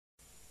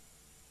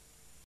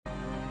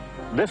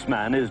This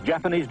man is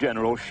Japanese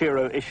General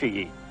Shiro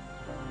Ishii.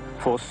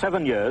 For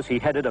 7 years, he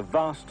headed a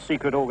vast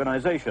secret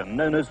organization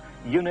known as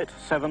Unit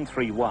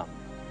 731.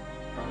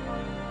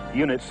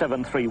 Unit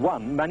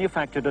 731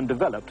 manufactured and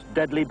developed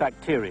deadly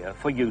bacteria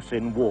for use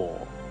in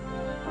war.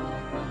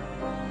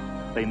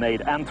 They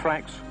made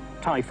anthrax,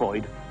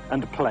 typhoid,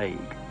 and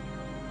plague.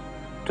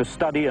 To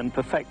study and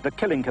perfect the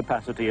killing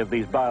capacity of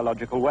these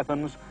biological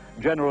weapons,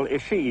 General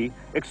Ishii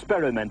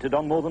experimented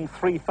on more than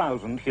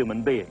 3,000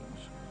 human beings,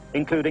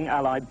 including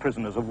Allied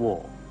prisoners of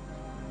war.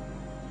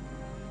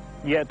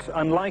 Yet,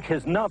 unlike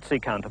his Nazi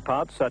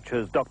counterparts, such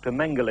as Dr.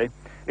 Mengele,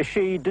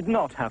 Ishii did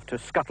not have to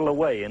scuttle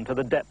away into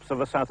the depths of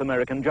a South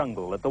American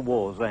jungle at the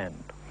war's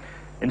end.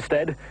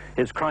 Instead,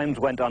 his crimes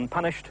went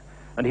unpunished,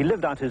 and he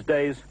lived out his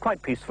days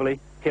quite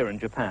peacefully here in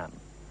Japan.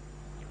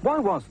 Why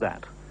was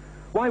that?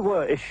 Why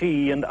were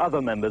Ishii and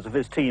other members of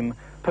his team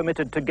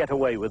permitted to get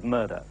away with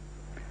murder?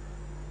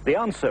 The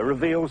answer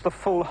reveals the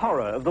full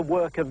horror of the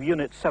work of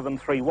Unit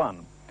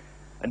 731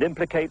 and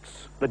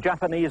implicates the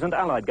Japanese and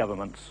Allied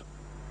governments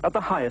at the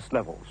highest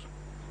levels.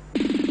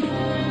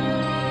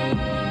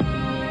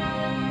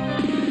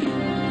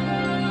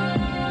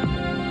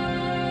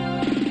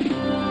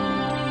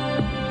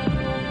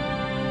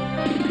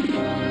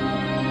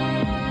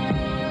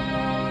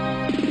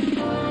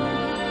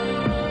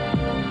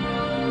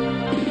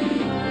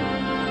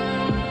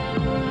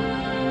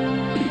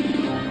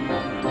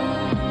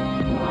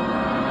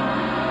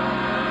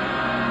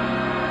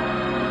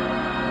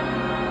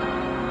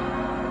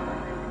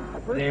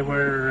 They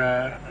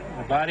were,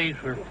 the bodies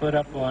were put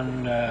up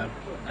on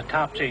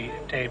autopsy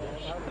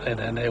tables, and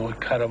then they would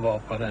cut them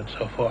open and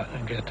so forth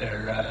and get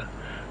their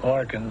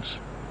organs,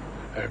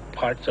 or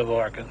parts of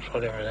organs,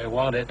 whatever they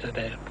wanted, and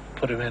they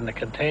put them in the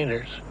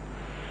containers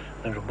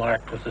and were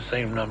marked with the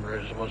same number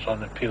as was on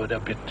the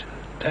POW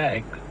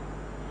tag.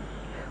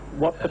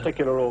 What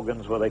particular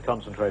organs were they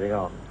concentrating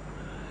on?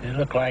 It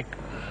looked like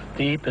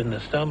deep in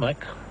the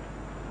stomach,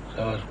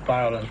 so it was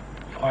filed as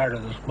part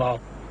of the small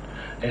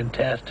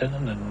intestine,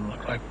 and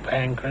looked like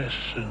pancreas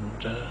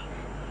and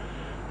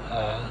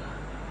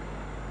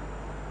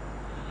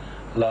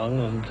lung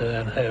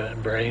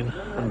and brain.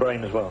 And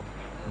brain as well.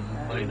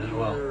 And brain as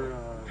well.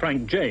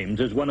 Frank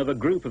James is one of a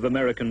group of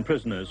American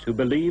prisoners who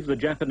believe the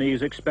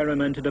Japanese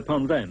experimented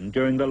upon them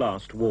during the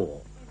last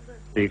war.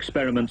 The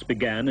experiments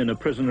began in a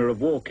prisoner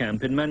of war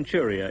camp in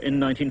Manchuria in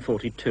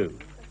 1942.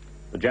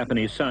 The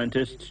Japanese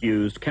scientists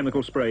used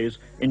chemical sprays,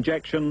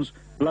 injections,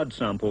 blood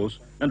samples,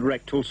 and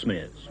rectal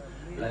smears.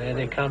 And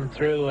they come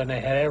through and they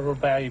had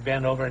everybody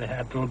bent over and they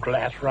had little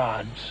glass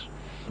rods.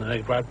 And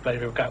they got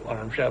one of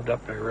them shoved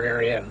up their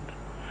rear end,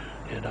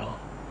 you know.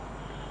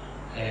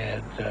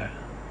 And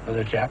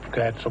the Japs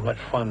had so much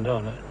fun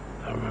doing it.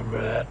 I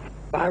remember that.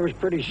 I was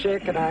pretty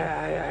sick, and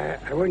I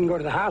wouldn't go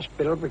to the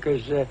hospital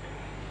because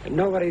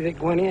nobody that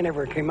went in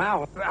ever came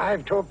out.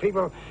 I've told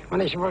people, when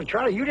they said, well,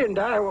 Charlie, you didn't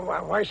die, well,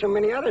 why so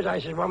many others? I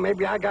said, well,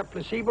 maybe I got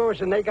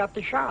placebos and they got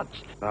the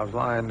shots. I was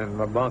lying in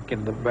my bunk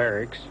in the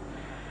barracks,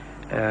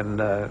 and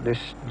this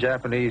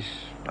Japanese,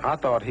 I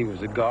thought he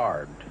was a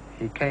guard.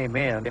 He came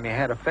in and he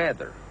had a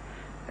feather,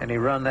 and he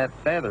run that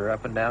feather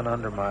up and down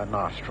under my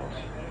nostrils.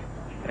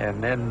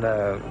 And then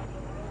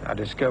I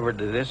discovered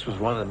that this was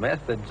one of the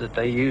methods that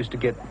they used to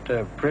get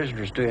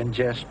prisoners to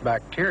ingest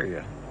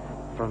bacteria.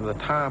 From the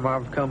time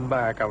I've come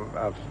back,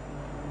 I've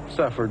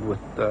suffered with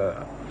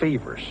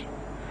fevers.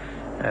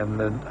 And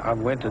then I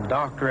went to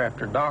doctor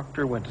after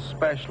doctor, went to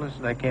specialists,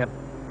 and they can't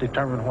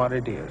determine what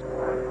it is.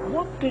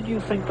 What did you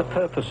think the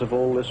purpose of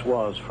all this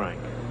was, Frank?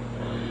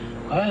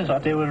 I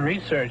thought they were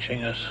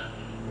researching us,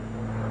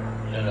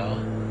 you know.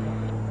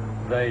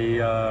 They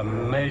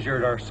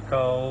measured our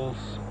skulls,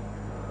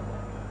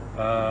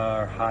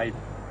 our height.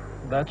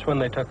 That's when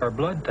they took our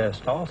blood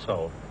test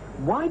also.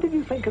 Why did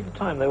you think at the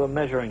time they were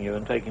measuring you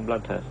and taking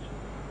blood tests?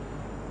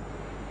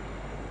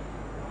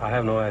 I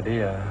have no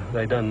idea.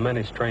 They done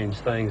many strange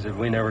things that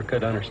we never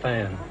could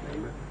understand.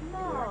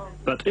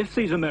 But if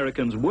these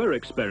Americans were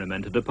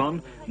experimented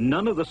upon,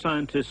 none of the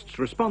scientists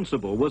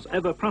responsible was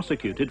ever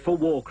prosecuted for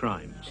war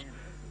crimes.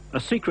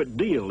 A secret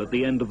deal at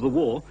the end of the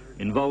war,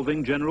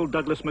 involving General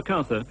Douglas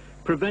MacArthur,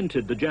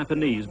 prevented the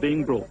Japanese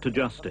being brought to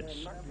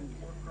justice.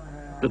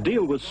 The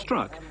deal was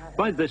struck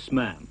by this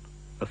man,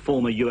 a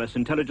former US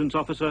intelligence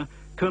officer,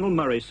 Colonel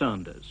Murray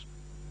Sanders.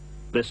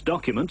 This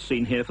document,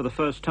 seen here for the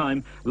first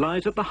time,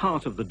 lies at the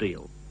heart of the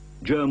deal.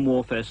 Germ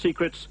warfare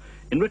secrets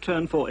in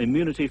return for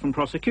immunity from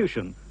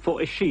prosecution for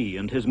Ishii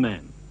and his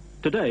men.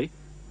 Today,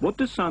 what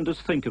does Sanders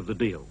think of the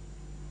deal?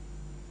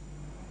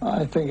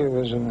 I think it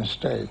was a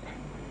mistake.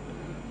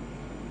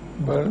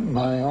 But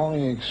my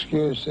only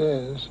excuse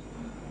is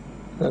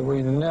that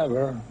we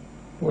never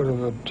would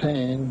have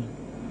obtained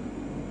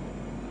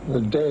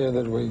the data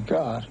that we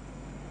got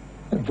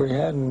if we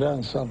hadn't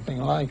done something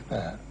like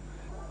that.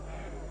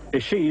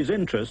 Ishii's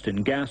interest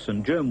in gas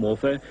and germ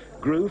warfare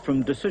grew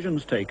from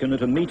decisions taken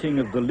at a meeting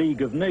of the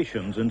League of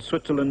Nations in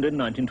Switzerland in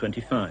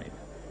 1925.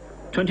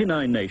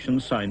 29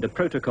 nations signed a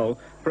protocol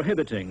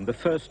prohibiting the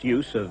first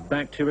use of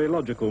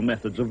bacteriological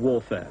methods of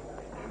warfare.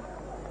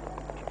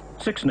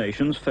 6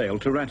 nations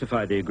failed to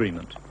ratify the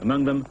agreement,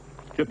 among them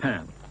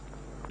Japan.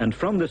 And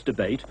from this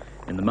debate,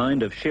 in the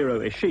mind of Shiro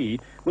Ishii,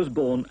 was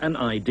born an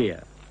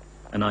idea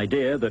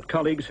that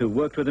colleagues who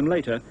worked with him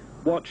later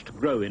watched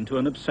grow into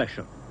an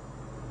obsession.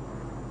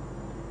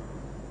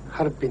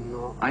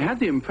 I had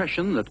the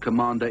impression that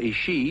Commander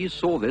Ishii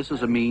saw this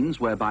as a means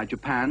whereby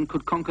Japan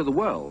could conquer the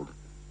world.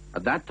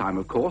 At that time,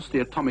 of course, the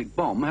atomic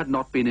bomb had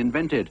not been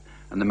invented,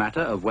 and the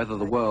matter of whether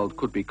the world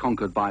could be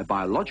conquered by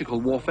biological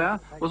warfare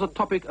was a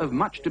topic of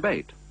much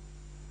debate.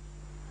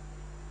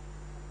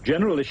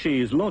 General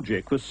Ishii's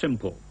logic was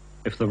simple.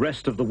 If the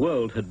rest of the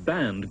world had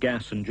banned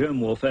gas and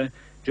germ warfare,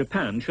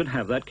 Japan should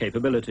have that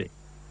capability.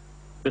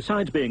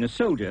 Besides being a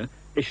soldier,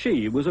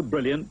 Ishii was a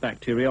brilliant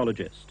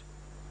bacteriologist.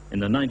 In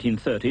the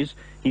 1930s,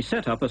 he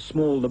set up a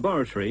small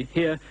laboratory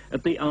here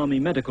at the Army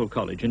Medical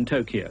College in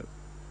Tokyo.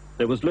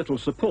 There was little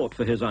support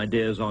for his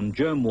ideas on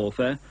germ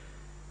warfare,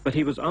 but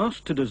he was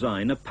asked to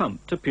design a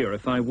pump to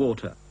purify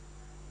water.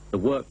 The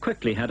work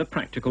quickly had a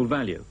practical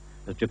value,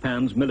 as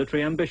Japan's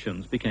military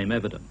ambitions became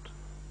evident.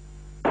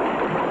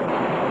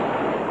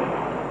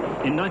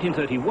 In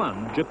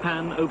 1931,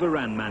 Japan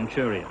overran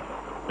Manchuria.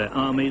 Their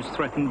armies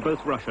threatened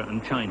both Russia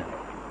and China.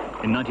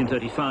 In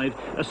 1935,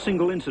 a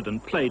single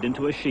incident played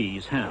into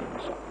Ishii's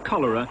hands.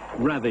 Cholera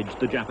ravaged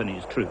the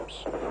Japanese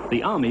troops.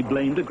 The army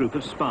blamed a group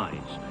of spies,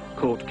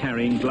 caught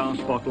carrying glass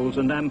bottles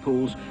and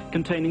ampoules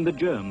containing the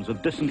germs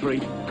of dysentery,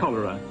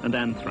 cholera, and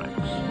anthrax.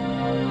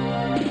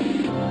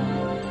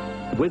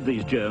 With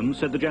these germs,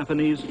 said the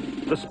Japanese,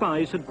 the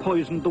spies had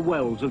poisoned the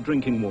wells of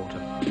drinking water.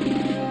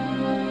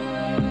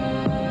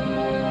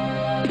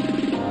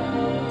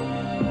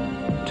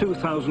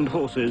 2,000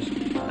 horses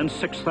and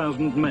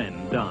 6,000 men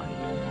died.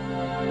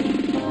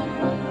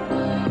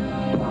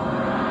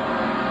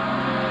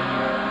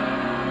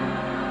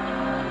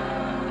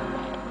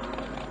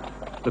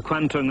 The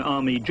Kwantung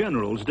Army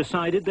generals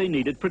decided they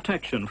needed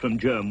protection from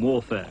germ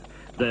warfare.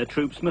 Their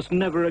troops must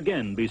never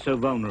again be so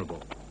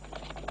vulnerable.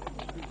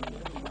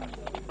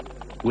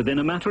 Within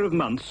a matter of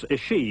months,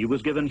 Ishii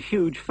was given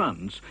huge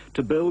funds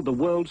to build the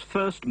world's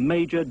first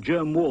major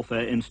germ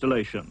warfare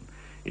installation.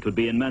 It would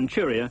be in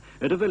Manchuria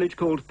at a village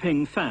called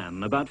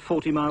Pingfan, about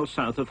 40 miles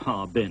south of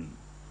Harbin.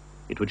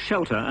 It would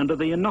shelter under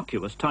the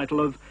innocuous title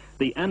of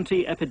the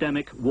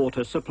Anti-Epidemic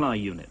Water Supply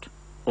Unit,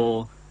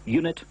 or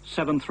Unit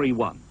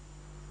 731.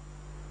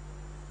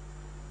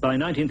 By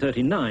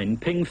 1939,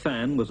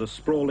 Pingfan was a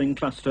sprawling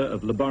cluster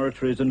of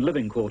laboratories and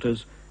living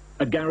quarters,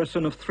 a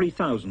garrison of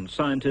 3,000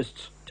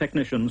 scientists,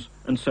 technicians,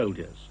 and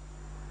soldiers.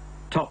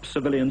 Top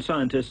civilian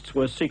scientists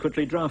were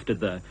secretly drafted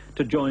there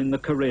to join the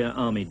career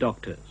army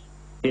doctors.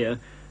 Here,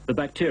 the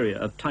bacteria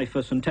of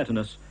typhus and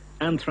tetanus,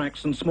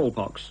 anthrax and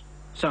smallpox,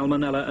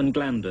 salmonella and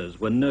glanders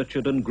were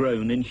nurtured and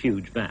grown in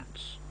huge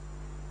vats.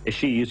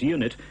 Ishii's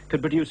unit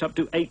could produce up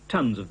to 8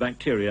 tons of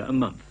bacteria a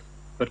month,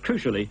 but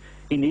crucially,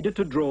 he needed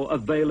to draw a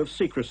veil of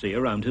secrecy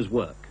around his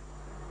work.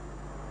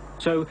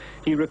 So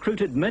he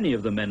recruited many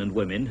of the men and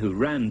women who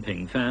ran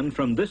Pingfan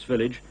from this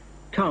village,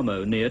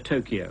 Kamo, near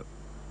Tokyo.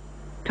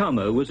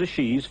 Kamo was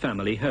Ishii's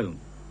family home.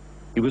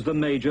 He was the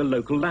major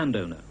local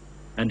landowner,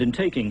 and in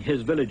taking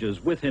his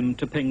villagers with him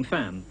to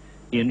Pingfan,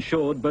 he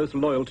ensured both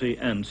loyalty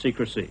and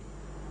secrecy.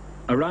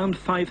 Around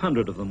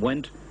 500 of them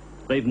went.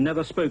 They've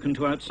never spoken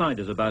to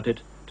outsiders about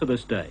it to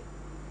this day.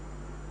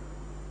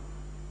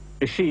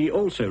 Ishii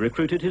also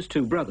recruited his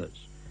 2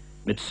 brothers.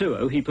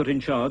 Mitsuo he put in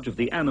charge of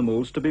the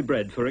animals to be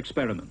bred for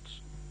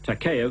experiments.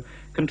 Takeo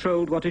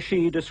controlled what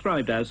Ishii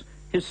described as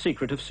his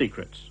secret of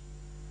secrets.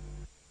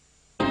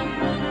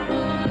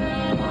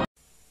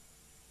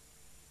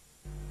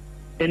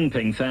 In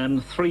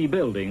Pingfan, 3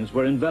 buildings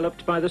were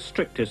enveloped by the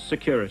strictest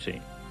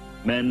security.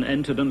 Men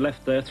entered and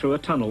left there through a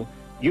tunnel,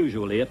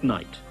 usually at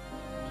night.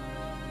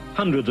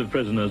 Hundreds of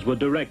prisoners were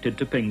directed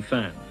to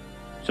Pingfan.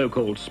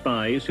 So-called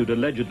spies who'd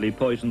allegedly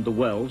poisoned the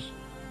wells,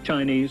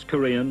 Chinese,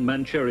 Korean,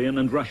 Manchurian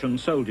and Russian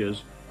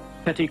soldiers,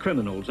 petty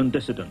criminals and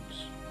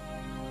dissidents.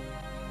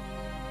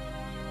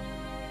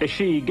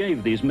 Ishii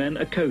gave these men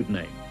a code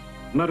name,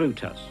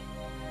 Marutas.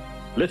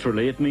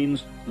 Literally it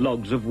means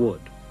logs of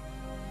wood.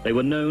 They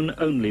were known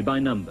only by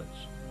numbers.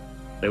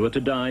 They were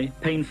to die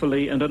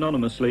painfully and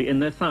anonymously in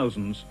their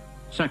thousands,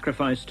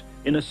 sacrificed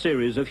in a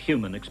series of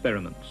human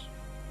experiments.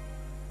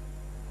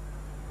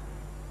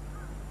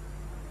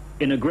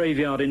 In a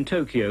graveyard in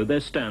Tokyo,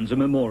 there stands a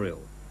memorial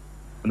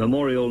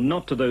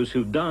not to those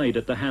who died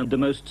at the hand of the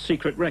most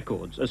secret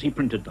records as he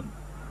printed them.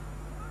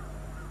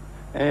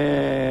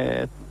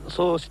 There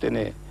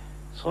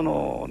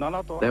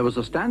was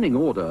a standing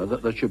order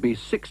that there should be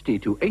 60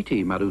 to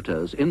 80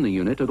 Marutas in the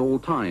unit at all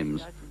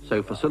times,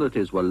 so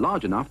facilities were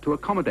large enough to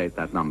accommodate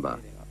that number.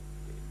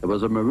 There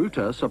was a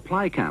Maruta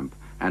supply camp,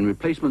 and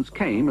replacements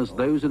came as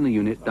those in the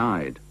unit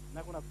died.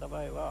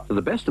 To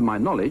the best of my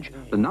knowledge,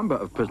 the number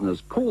of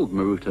prisoners called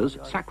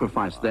Marutas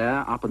sacrificed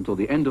there up until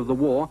the end of the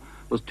war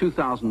was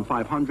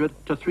 2,500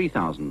 to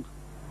 3,000.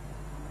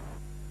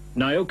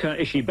 Naoka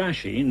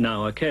Ishibashi,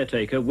 now a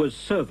caretaker, was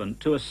servant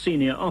to a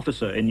senior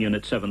officer in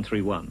Unit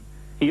 731.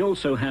 He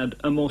also had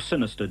a more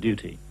sinister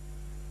duty.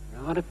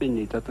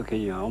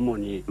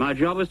 My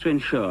job was to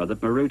ensure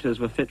that Marutas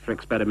were fit for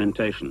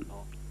experimentation,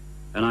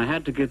 and I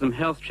had to give them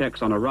health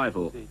checks on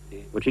arrival,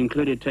 which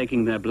included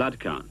taking their blood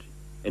count,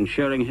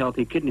 ensuring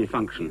healthy kidney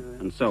function,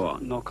 and so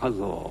on.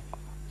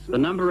 The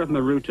number of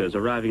Marutas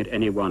arriving at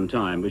any one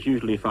time was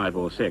usually 5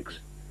 or 6,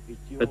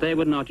 but they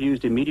were not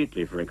used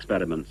immediately for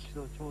experiments,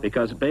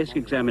 because basic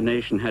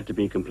examination had to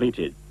be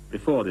completed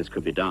before this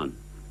could be done.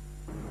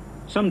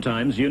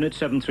 Sometimes Unit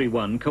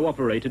 731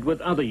 cooperated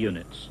with other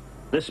units.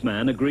 This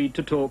man agreed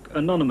to talk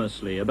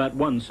anonymously about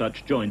one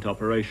such joint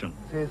operation.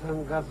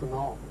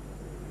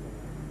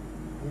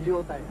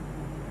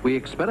 We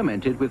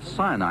experimented with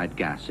cyanide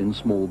gas in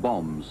small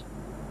bombs.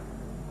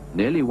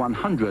 Nearly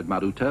 100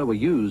 Maruta were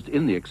used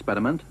in the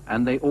experiment,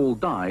 and they all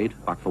died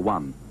but for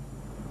one.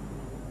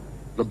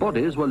 The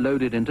bodies were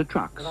loaded into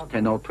trucks,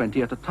 10 or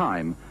 20 at a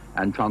time,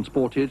 and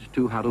transported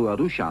to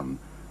Haruarushan,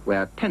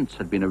 where tents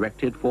had been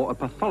erected for a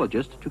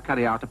pathologist to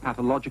carry out a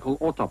pathological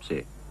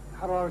autopsy.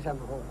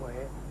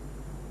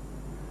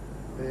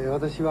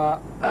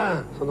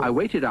 I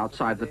waited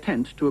outside the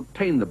tent to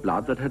obtain the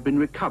blood that had been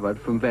recovered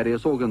from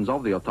various organs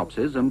of the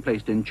autopsies and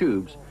placed in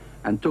tubes,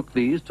 and took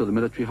these to the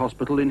military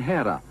hospital in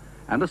Hera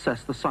and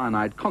assessed the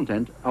cyanide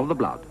content of the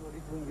blood.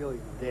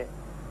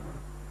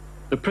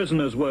 The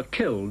prisoners were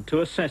killed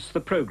to assess the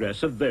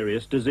progress of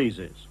various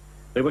diseases.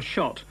 They were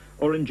shot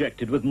or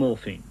injected with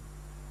morphine.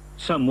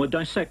 Some were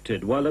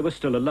dissected while they were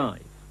still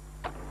alive.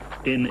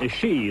 In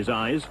Ishii's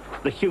eyes,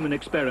 the human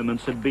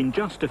experiments had been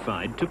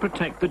justified to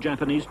protect the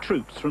Japanese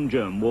troops from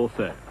germ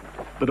warfare.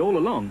 But all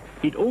along,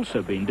 he'd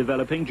also been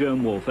developing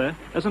germ warfare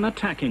as an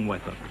attacking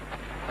weapon.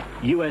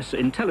 US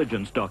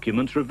intelligence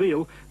documents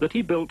reveal that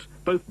he built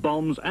both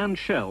bombs and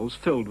shells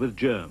filled with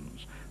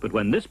germs. But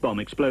when this bomb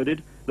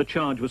exploded, the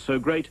charge was so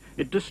great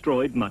it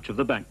destroyed much of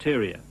the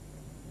bacteria.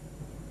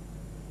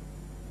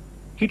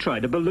 He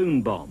tried a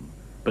balloon bomb,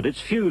 but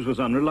its fuse was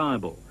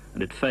unreliable,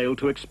 and it failed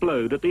to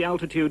explode at the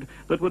altitude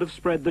that would have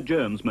spread the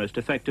germs most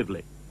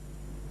effectively.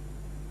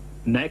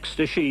 Next,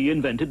 Ishii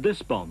invented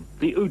this bomb,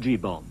 the Uji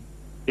bomb.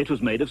 It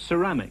was made of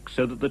ceramic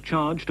so that the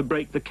charge to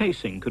break the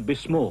casing could be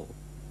small,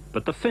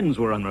 but the fins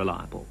were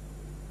unreliable.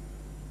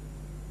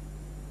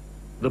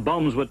 The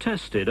bombs were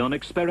tested on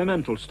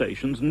experimental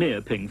stations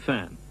near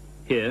Pingfan.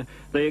 Here,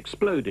 they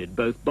exploded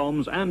both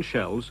bombs and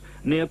shells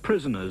near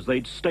prisoners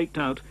they'd staked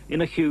out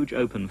in a huge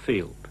open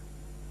field.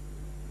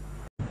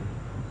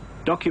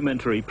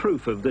 Documentary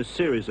proof of this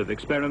series of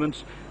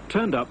experiments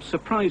turned up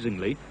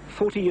surprisingly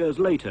 40 years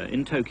later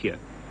in Tokyo.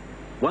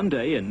 One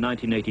day in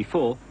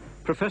 1984,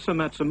 Professor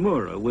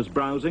Matsumura was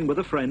browsing with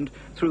a friend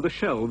through the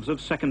shelves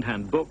of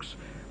second-hand books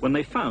when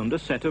they found a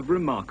set of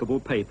remarkable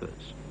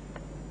papers.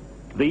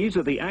 These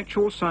are the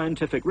actual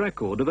scientific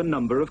record of a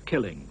number of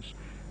killings,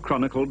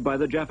 chronicled by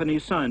the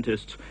Japanese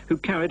scientists who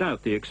carried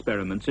out the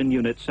experiments in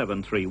Unit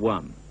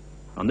 731.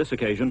 On this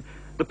occasion,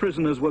 the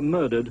prisoners were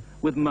murdered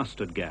with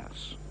mustard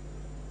gas.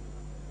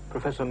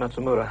 Professor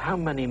Matsumura, how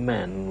many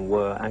men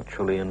were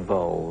actually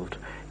involved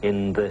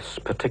in this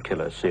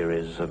particular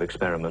series of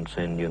experiments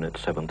in Unit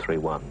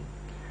 731?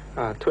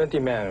 20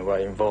 men were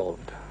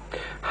involved.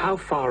 How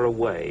far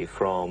away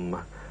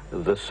from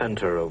the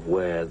center of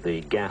where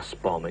the gas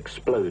bomb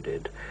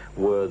exploded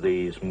were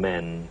these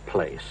men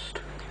placed?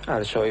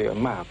 I'll show you a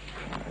map.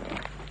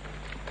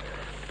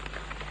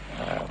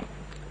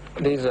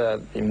 These are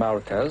the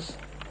Marutas.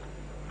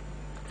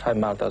 5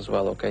 Marutas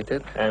were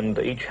located. And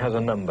each has a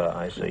number,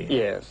 I see.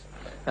 Yes,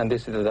 and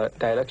this is the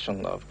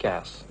direction of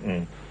gas.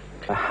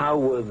 How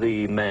were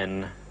the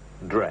men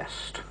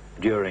dressed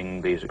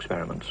during these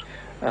experiments?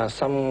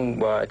 Some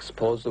were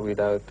exposed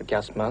without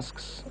gas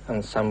masks,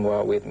 and some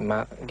were with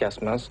gas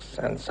masks,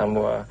 and some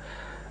were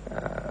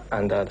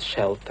under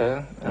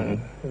shelter, and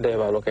they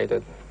were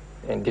located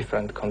in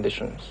different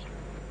conditions.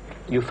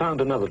 You found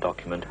another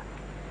document.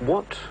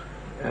 What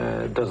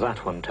does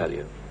that one tell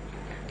you?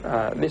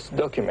 This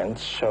document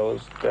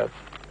shows that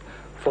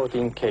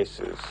 14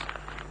 cases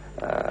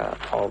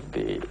of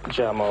the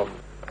germ of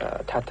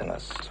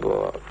tetanus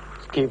were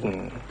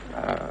given,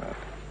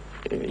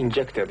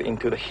 injected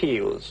into the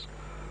heels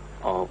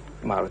of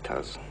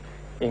Marutas.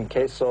 In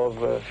case of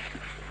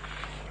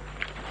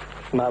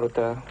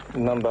Maruta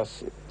number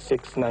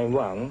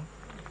 691,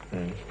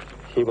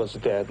 he was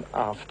dead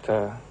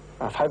after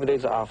 5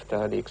 days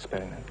after the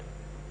experiment.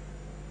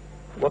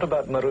 What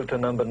about Maruta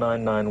number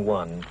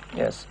 991?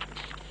 Yes.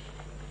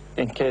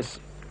 In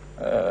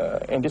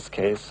this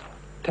case,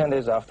 10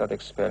 days after the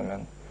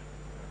experiment,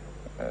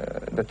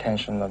 the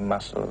tension of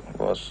muscle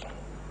was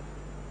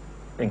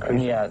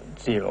near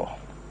zero.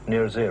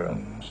 Near zero?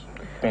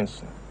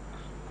 Means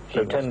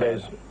so 10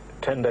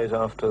 days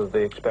after the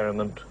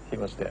experiment, he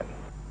was dead.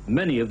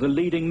 Many of the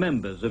leading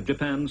members of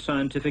Japan's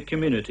scientific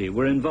community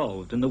were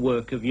involved in the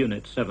work of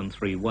Unit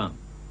 731.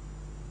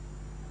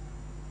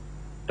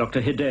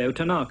 Dr. Hideo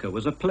Tanaka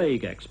was a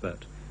plague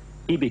expert.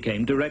 He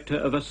became director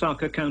of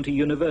Osaka County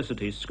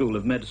University's School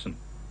of Medicine.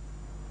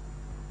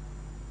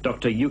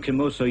 Dr.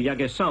 Yukimoto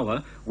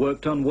Yagesawa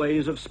worked on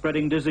ways of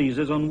spreading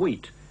diseases on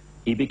wheat.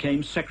 He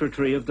became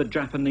secretary of the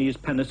Japanese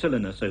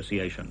Penicillin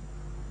Association.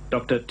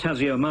 Dr.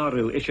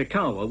 Taziomaru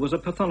Ishikawa was a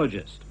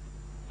pathologist.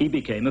 He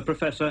became a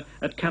professor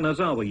at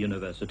Kanazawa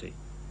University.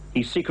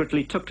 He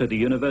secretly took to the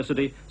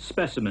university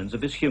specimens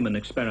of his human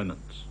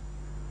experiments.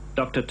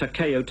 Dr.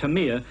 Takeo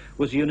Tamiya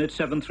was Unit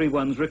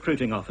 731's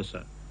recruiting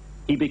officer.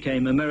 He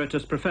became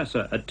emeritus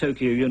professor at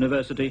Tokyo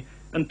University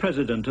and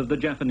president of the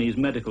Japanese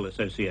Medical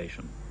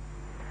Association.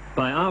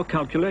 By our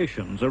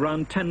calculations,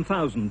 around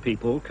 10,000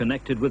 people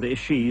connected with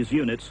Ishii's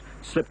units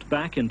slipped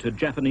back into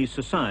Japanese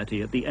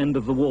society at the end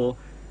of the war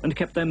and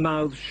kept their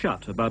mouths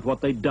shut about what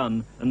they'd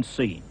done and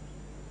seen.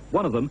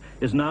 One of them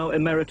is now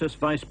emeritus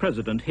vice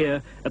president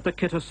here at the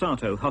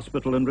Kitasato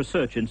Hospital and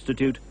Research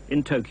Institute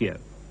in Tokyo.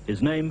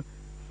 His name,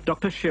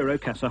 Dr. Shiro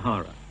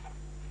Kasahara.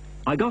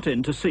 I got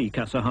in to see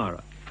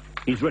Kasahara.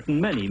 He's written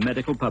many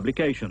medical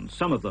publications,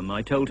 some of them,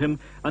 I told him,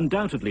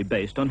 undoubtedly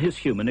based on his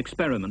human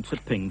experiments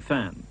at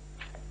Pingfan.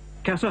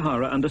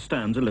 Kasahara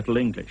understands a little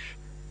English.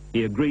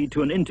 He agreed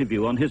to an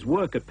interview on his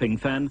work at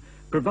Pingfan,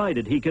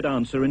 provided he could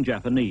answer in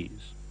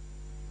Japanese.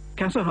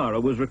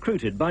 Kasahara was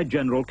recruited by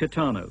General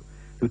Kitano,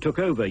 who took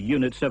over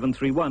Unit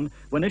 731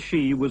 when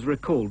Ishii was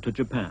recalled to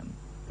Japan.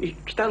 Mr.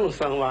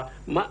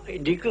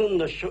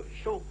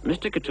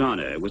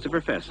 Kitano was a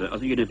professor at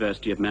the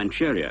University of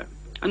Manchuria,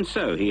 and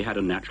so he had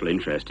a natural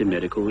interest in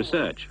medical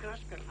research.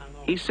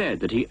 He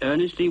said that he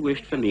earnestly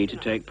wished for me to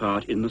take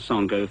part in the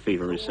Songo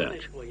fever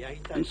research.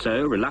 And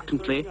so,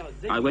 reluctantly,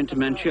 I went to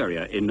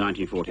Manchuria in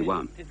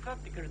 1941.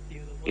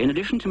 In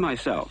addition to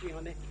myself,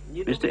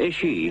 Mr.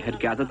 Ishii had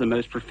gathered the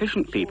most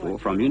proficient people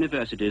from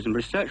universities and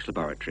research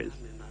laboratories.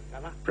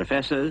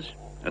 Professors,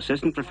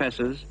 assistant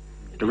professors,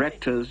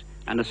 directors,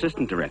 and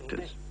assistant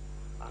directors.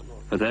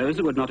 For those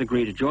that would not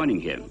agree to joining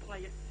him,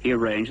 he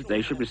arranged that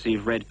they should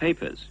receive red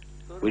papers,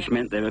 which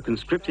meant they were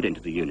conscripted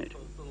into the unit.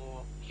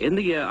 In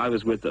the year I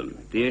was with them,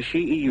 the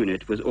Ishii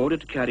unit was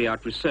ordered to carry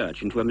out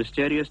research into a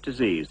mysterious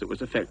disease that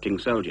was affecting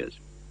soldiers.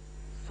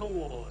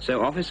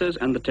 So officers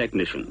and the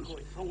technicians,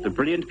 the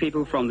brilliant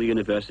people from the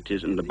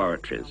universities and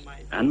laboratories,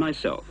 and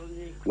myself,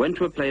 went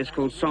to a place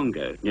called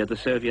Songo near the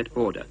Soviet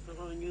border.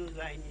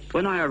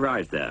 When I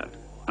arrived there,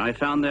 I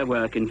found their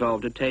work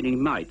involved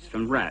obtaining mites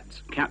from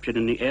rats captured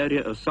in the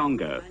area of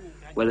Songo,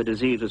 where the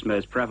disease was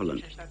most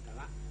prevalent.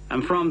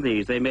 And from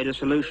these they made a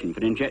solution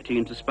for injecting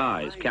into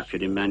spies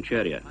captured in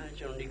Manchuria.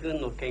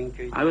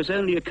 I was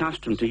only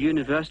accustomed to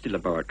university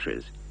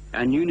laboratories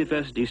and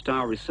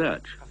university-style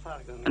research,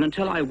 and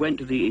until I went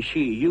to the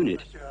Ishii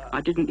unit,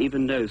 I didn't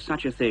even know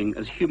such a thing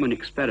as human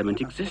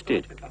experiment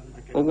existed,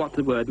 or what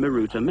the word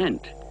Maruta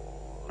meant.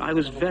 I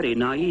was very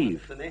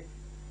naive.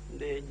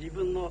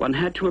 One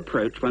had to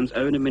approach one's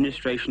own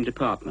administration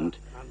department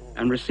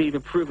and receive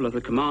approval of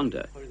the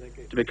commander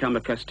to become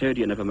a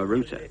custodian of a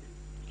Maruta.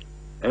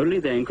 Only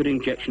then could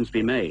injections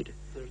be made,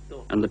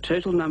 and the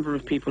total number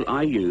of people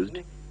I used,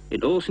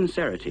 in all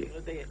sincerity,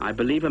 I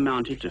believe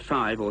amounted to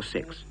 5 or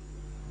 6.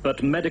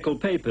 But medical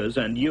papers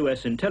and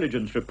US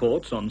intelligence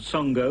reports on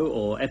Songo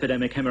or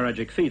epidemic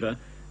hemorrhagic fever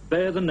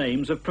bear the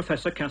names of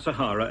Professor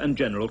Kasahara and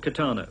General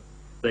Kitano.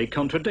 They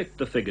contradict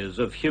the figures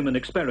of human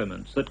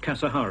experiments that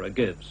Kasahara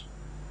gives.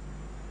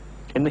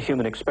 In the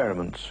human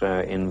experiments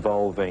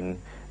involving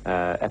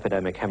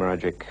epidemic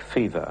hemorrhagic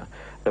fever,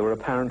 there were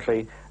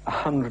apparently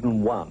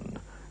 101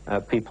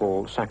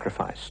 people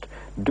sacrificed.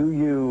 Do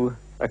you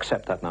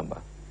accept that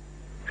number?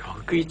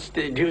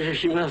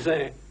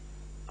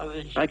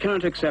 I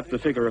cannot accept the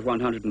figure of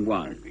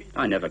 101.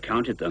 I never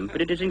counted them,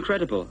 but it is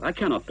incredible. I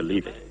cannot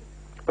believe it.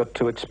 But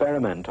to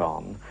experiment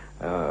on,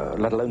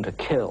 let alone to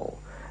kill,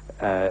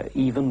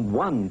 even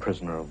one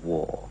prisoner of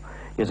war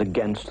is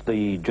against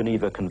the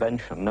Geneva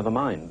Convention, never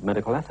mind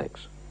medical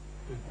ethics.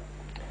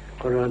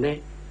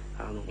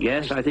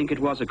 Yes, I think it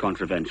was a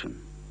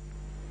contravention.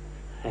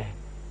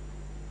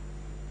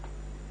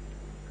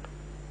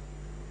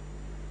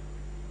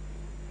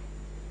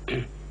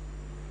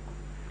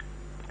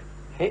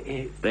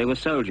 They were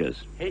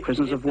soldiers,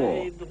 prisoners of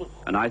war,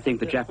 and I think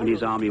the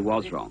Japanese army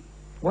was wrong.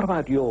 What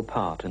about your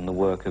part in the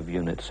work of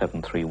Unit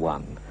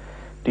 731?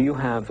 Do you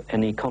have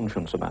any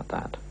conscience about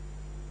that?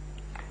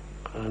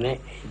 I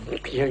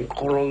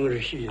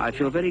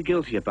feel very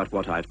guilty about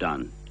what I've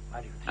done,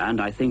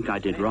 and I think I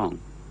did wrong.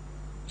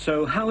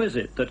 So how is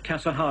it that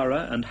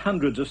Kasahara and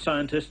hundreds of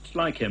scientists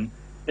like him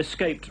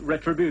escaped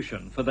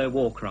retribution for their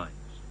war crimes?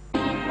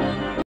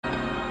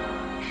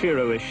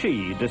 Shiro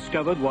Ishii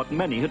discovered what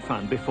many had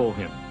found before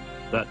him,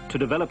 that to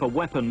develop a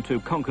weapon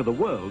to conquer the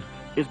world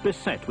is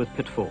beset with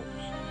pitfalls.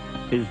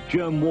 His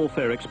germ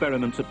warfare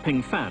experiments at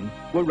Pingfan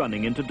were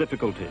running into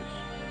difficulties.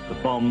 The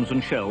bombs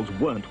and shells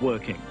weren't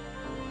working.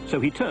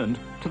 So he turned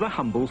to the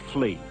humble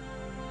flea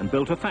and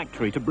built a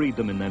factory to breed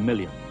them in their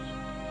millions.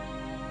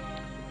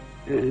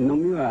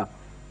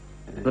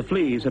 The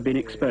fleas have been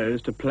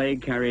exposed to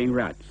plague-carrying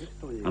rats,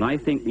 and I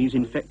think these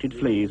infected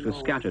fleas were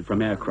scattered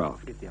from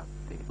aircraft.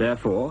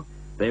 Therefore,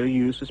 they were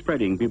used for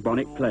spreading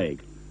bubonic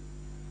plague.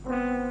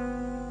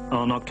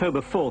 On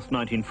October 4th,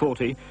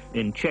 1940,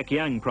 in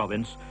Zhejiang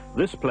province,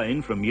 this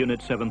plane from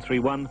Unit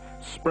 731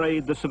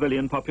 sprayed the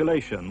civilian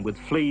population with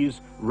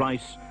fleas,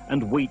 rice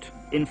and wheat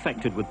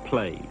infected with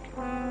plague.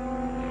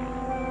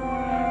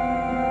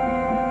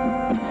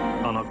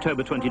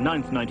 October 29,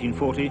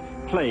 1940,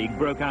 plague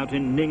broke out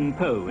in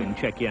Ningpo in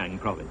Zhejiang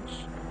province.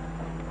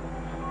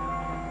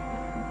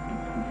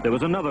 There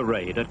was another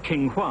raid at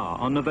Qinghua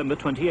on November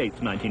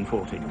 28,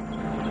 1940.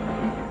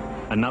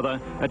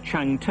 Another at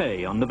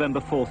Changte on November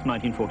 4,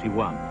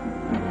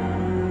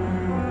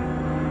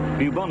 1941.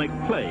 Bubonic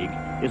plague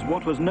is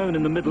what was known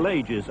in the Middle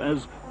Ages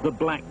as the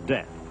Black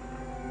Death.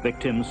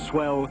 Victims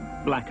swell,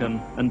 blacken,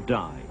 and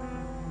die.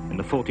 In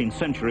the 14th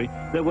century,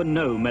 there were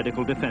no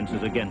medical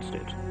defenses against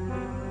it.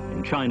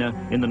 In China,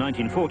 in the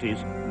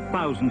 1940s,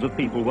 thousands of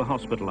people were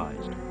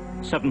hospitalized.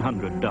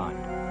 700 died.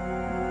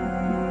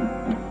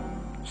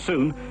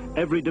 Soon,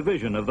 every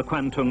division of the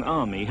Kwantung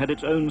Army had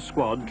its own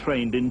squad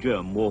trained in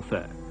germ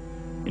warfare.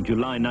 In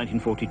July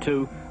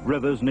 1942,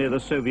 rivers near the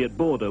Soviet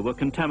border were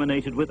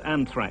contaminated with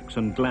anthrax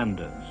and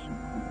glanders.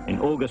 In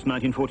August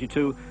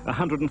 1942,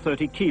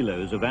 130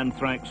 kilos of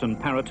anthrax and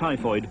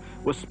paratyphoid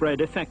were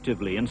spread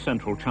effectively in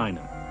central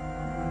China.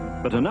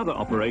 But another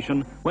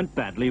operation went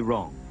badly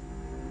wrong.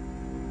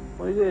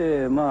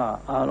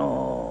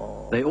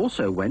 They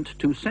also went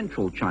to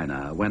central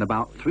China when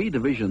about 3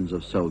 divisions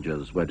of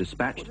soldiers were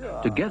dispatched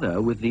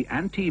together with the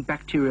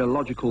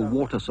anti-bacteriological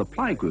water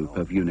supply group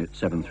of Unit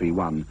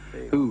 731,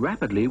 who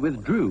rapidly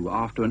withdrew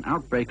after an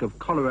outbreak of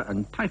cholera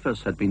and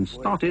typhus had been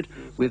started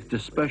with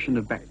dispersion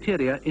of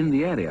bacteria in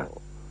the area.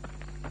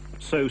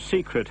 So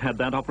secret had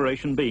that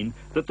operation been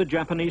that the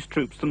Japanese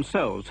troops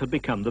themselves had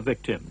become the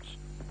victims.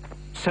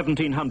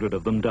 1,700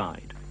 of them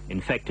died,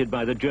 infected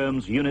by the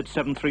germs Unit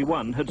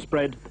 731 had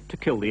spread to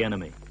kill the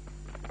enemy.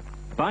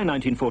 By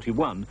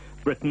 1941,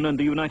 Britain and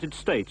the United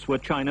States were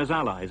China's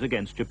allies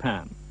against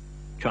Japan.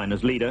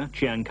 China's leader,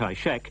 Chiang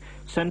Kai-shek,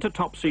 sent a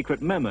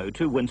top-secret memo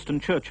to Winston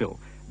Churchill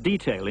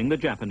detailing the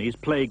Japanese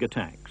plague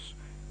attacks.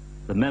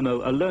 The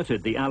memo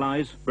alerted the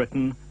allies,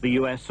 Britain, the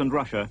US and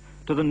Russia,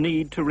 to the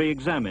need to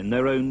re-examine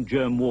their own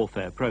germ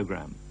warfare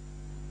program.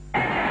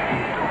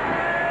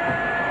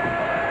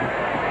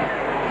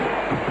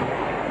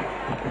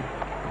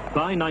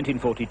 By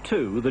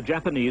 1942, the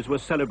Japanese were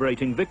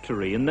celebrating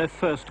victory in their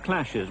first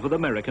clashes with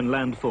American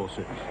land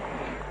forces.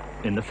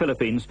 In the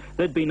Philippines,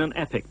 there'd been an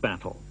epic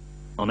battle.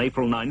 On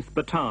April 9th,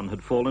 Bataan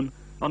had fallen.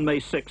 On May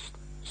 6th,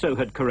 so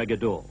had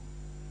Corregidor.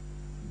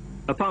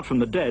 Apart from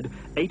the dead,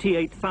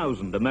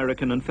 88,000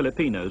 American and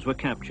Filipinos were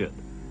captured.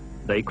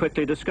 They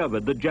quickly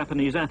discovered the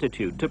Japanese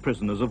attitude to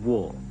prisoners of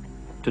war.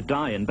 To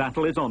die in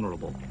battle is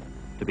honorable.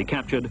 To be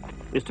captured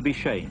is to be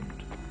shamed.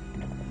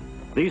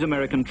 These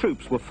American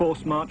troops were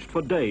force-marched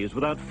for days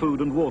without food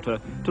and water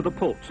to the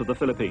ports of the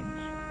Philippines.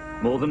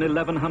 More than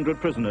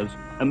 1,100 prisoners,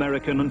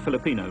 American and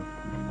Filipino,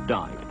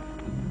 died.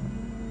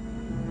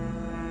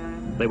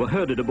 They were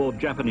herded aboard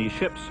Japanese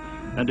ships,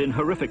 and in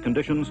horrific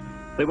conditions,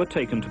 they were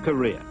taken to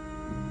Korea.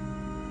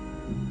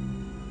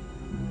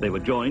 They were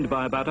joined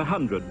by about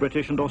 100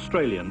 British and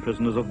Australian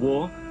prisoners of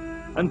war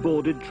and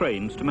boarded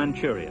trains to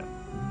Manchuria,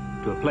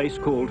 to a place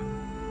called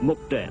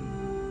Mukden.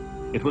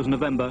 It was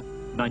November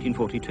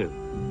 1942.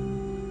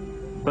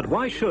 But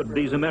why should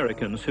these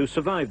Americans who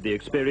survived the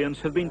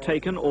experience have been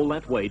taken all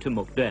that way to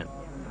Mukden?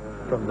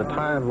 From the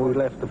time we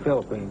left the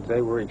Philippines,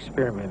 they were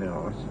experimenting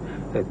on us.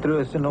 They threw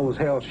us in those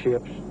hell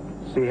ships,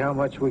 see how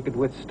much we could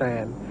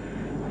withstand,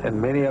 and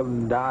many of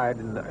them died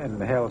in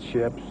the hell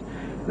ships.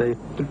 They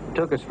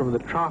took us from the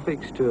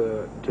tropics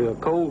to a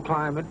cold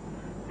climate,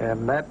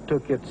 and that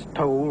took its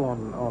toll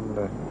on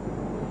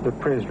the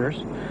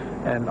prisoners.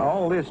 And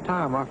all this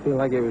time, I feel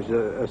like it was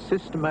a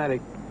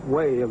systematic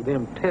way of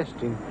them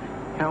testing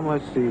how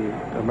much the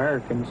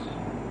Americans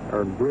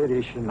or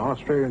British and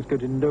Australians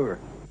could endure.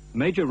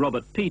 Major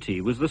Robert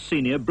Peattie was the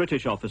senior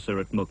British officer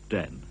at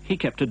Mukden. He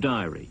kept a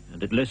diary,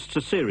 and it lists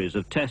a series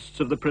of tests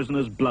of the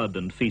prisoners' blood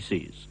and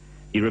feces.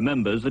 He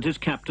remembers that his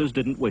captors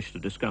didn't wish to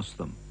discuss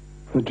them.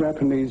 The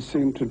Japanese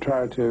seemed to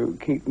try to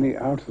keep me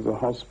out of the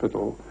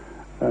hospital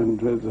and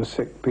the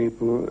sick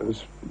people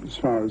as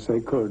far as they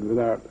could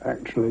without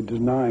actually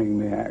denying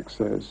me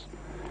access.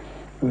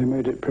 They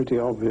made it pretty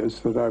obvious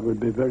that I would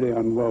be very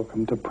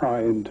unwelcome to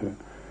pry into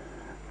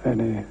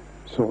any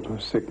sort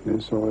of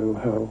sickness or ill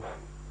health.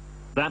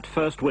 That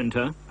first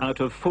winter, out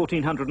of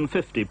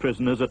 1,450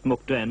 prisoners at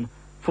Mukden,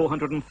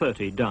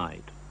 430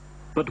 died.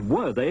 But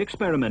were they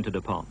experimented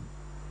upon?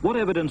 What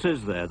evidence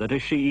is there that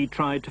Ishii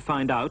tried to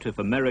find out if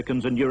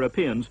Americans and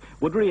Europeans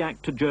would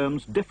react to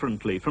germs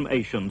differently from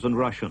Asians and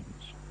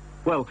Russians?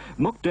 Well,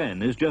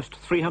 Mukden is just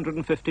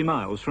 350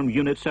 miles from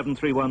Unit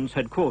 731's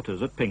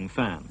headquarters at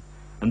Pingfan.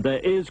 And there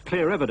is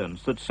clear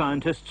evidence that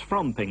scientists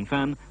from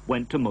Pingfan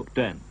went to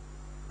Mukden.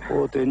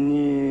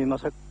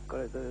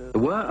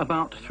 There were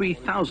about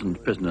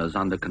 3,000 prisoners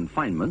under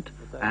confinement,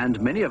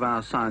 and many of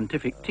our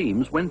scientific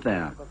teams went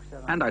there.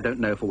 And I don't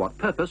know for what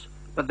purpose,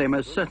 but they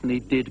most certainly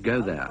did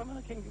go there.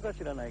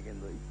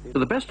 To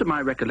the best of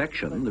my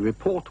recollection, the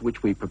report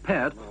which we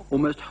prepared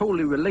almost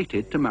wholly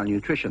related to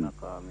malnutrition.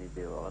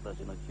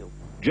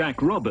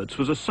 Jack Roberts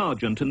was a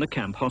sergeant in the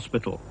camp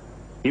hospital.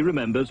 He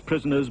remembers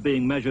prisoners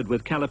being measured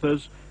with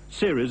calipers,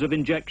 series of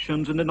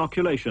injections and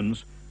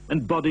inoculations,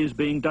 and bodies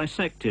being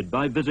dissected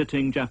by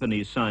visiting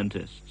Japanese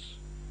scientists.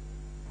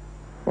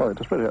 Well, it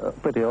was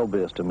pretty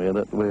obvious to me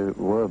that we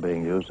were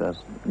being used as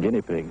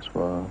guinea pigs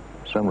for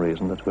some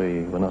reason that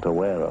we were not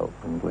aware of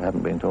and we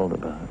hadn't been told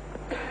about.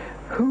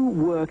 Who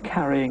were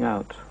carrying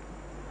out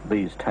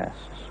these tests?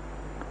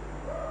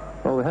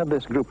 Well, we had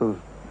this group of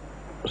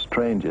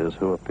strangers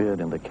who appeared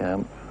in the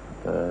camp.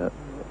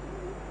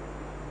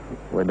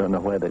 We don't know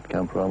where they'd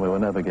come from. We were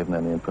never given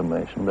any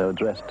information. They were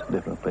dressed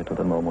differently to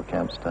the normal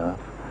camp staff.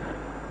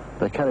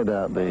 They carried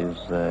out these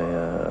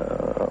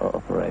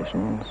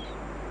operations,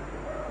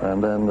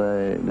 and then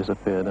they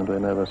disappeared and we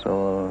never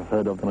saw or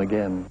heard of them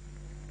again.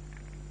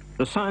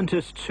 The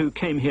scientists who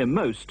came here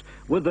most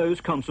were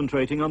those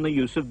concentrating on the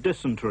use of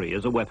dysentery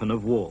as a weapon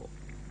of war.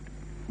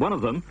 One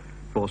of them,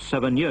 for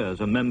 7 years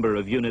a member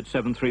of Unit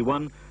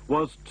 731,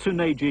 was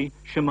Tsuneji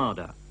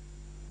Shimada.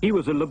 He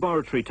was a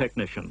laboratory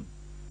technician.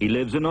 He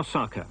lives in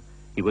Osaka.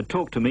 He would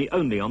talk to me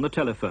only on the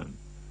telephone.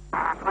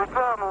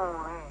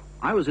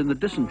 I was in the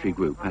dysentery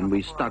group and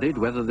we studied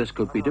whether this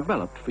could be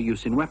developed for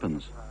use in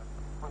weapons.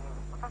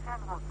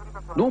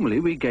 Normally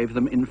we gave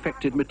them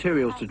infected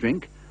materials to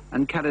drink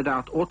and carried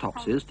out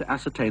autopsies to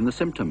ascertain the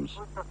symptoms.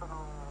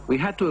 We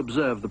had to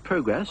observe the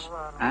progress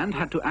and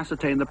had to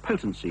ascertain the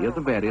potency of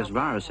the various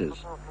viruses.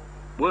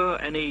 Were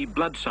any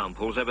blood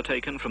samples ever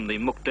taken from the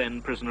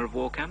Mukden prisoner of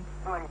war camp?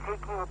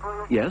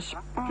 Yes,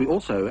 we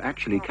also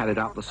actually carried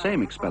out the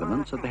same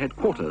experiments at the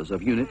headquarters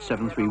of Unit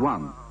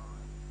 731.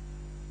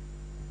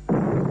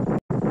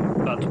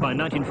 But by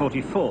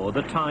 1944,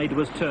 the tide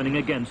was turning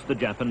against the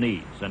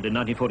Japanese, and in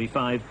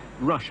 1945,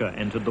 Russia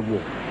entered the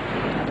war.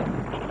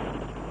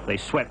 They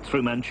swept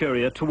through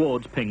Manchuria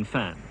towards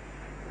Pingfan.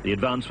 The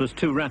advance was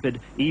too rapid,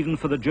 even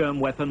for the germ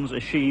weapons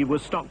Ishii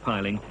was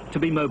stockpiling, to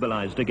be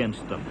mobilized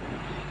against them.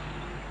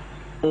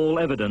 All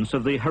evidence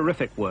of the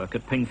horrific work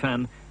at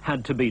Pingfan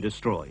had to be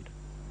destroyed.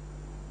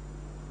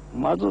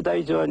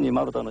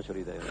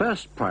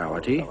 First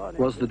priority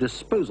was the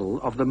disposal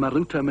of the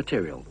Maruta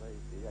material.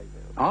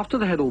 After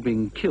they had all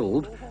been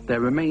killed, their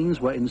remains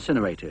were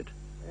incinerated.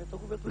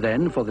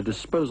 Then, for the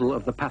disposal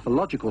of the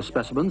pathological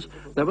specimens,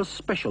 there was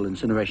special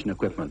incineration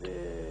equipment,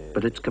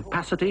 but its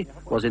capacity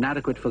was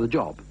inadequate for the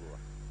job.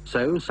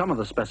 So some of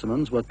the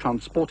specimens were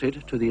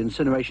transported to the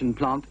incineration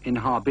plant in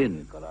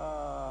Harbin.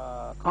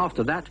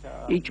 After that,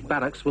 each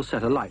barracks was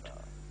set alight,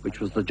 which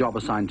was the job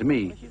assigned to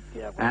me,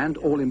 and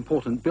all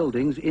important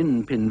buildings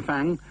in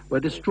Pingfan were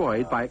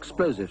destroyed by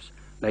explosives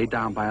laid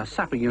down by a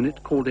sapper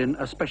unit called in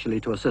especially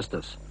to assist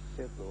us.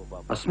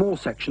 A small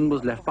section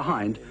was left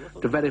behind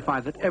to verify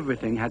that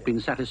everything had been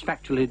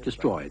satisfactorily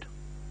destroyed.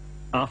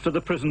 After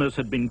the prisoners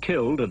had been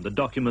killed and the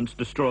documents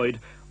destroyed,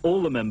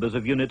 all the members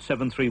of Unit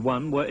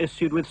 731 were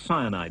issued with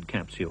cyanide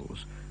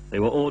capsules. They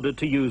were ordered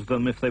to use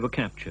them if they were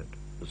captured.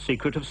 The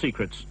secret of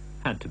secrets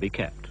had to be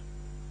kept.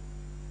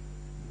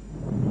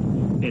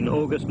 In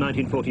August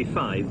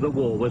 1945, the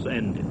war was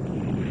ended,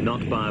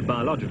 not by a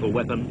biological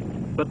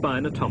weapon, but by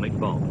an atomic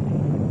bomb.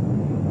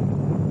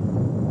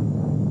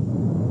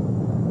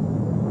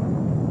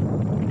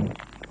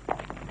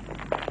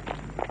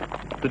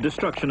 The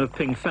destruction of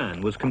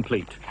Pingfan was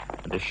complete,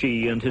 and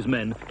Ishii and his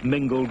men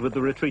mingled with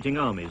the retreating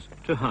armies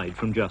to hide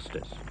from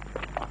justice.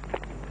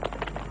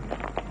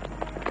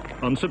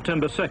 On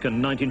September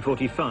 2nd,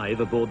 1945,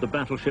 aboard the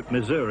battleship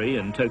Missouri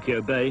in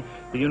Tokyo Bay,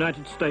 the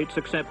United States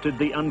accepted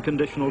the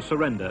unconditional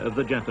surrender of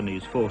the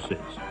Japanese forces.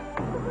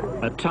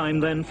 A time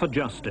then for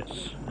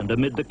justice, and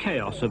amid the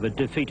chaos of a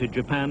defeated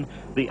Japan,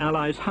 the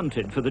Allies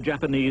hunted for the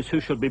Japanese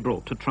who should be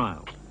brought to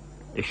trial.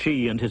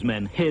 Ishii and his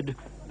men hid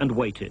and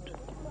waited.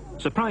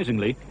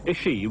 Surprisingly,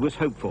 Ishii was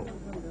hopeful.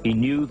 He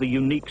knew the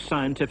unique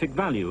scientific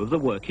value of the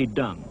work he'd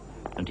done,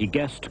 and he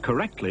guessed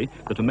correctly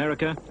that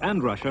America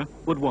and Russia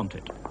would want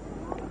it.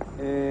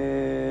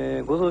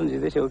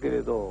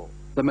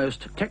 The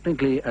most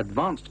technically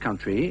advanced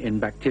country in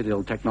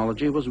bacterial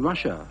technology was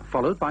Russia,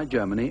 followed by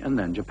Germany and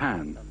then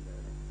Japan.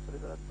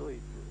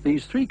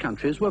 These three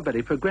countries were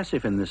very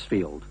progressive in this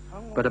field,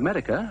 but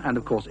America, and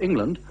of course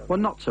England, were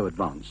not so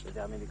advanced.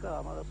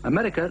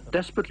 America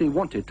desperately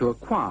wanted to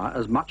acquire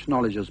as much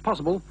knowledge as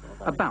possible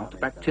about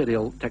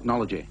bacterial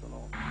technology.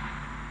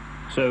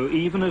 So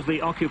even as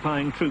the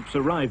occupying troops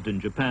arrived in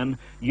Japan,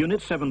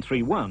 Unit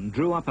 731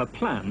 drew up a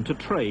plan to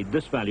trade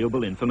this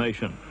valuable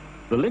information.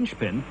 The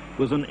linchpin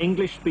was an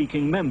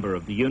English-speaking member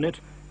of the unit,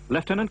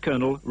 Lieutenant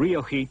Colonel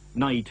Ryohei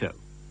Naito.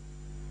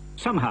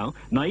 Somehow,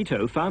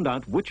 Naito found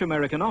out which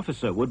American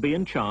officer would be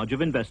in charge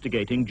of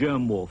investigating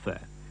germ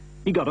warfare.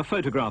 He got a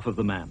photograph of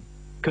the man,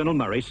 Colonel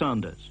Murray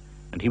Sanders,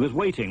 and he was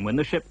waiting when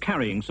the ship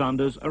carrying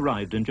Sanders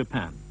arrived in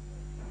Japan.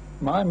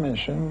 My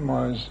mission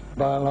was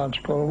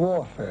biological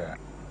warfare.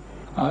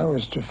 I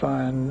was to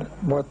find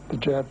what the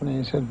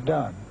Japanese had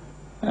done.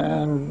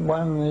 And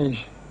when the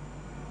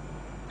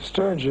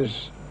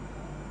Sturgis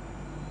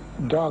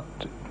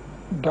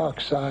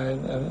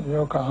dockside at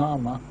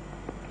Yokohama,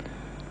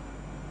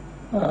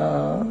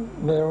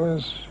 there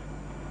was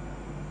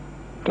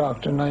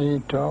Dr.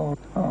 Naito.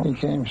 He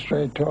came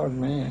straight toward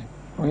me.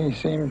 He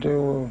seemed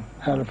to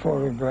have had a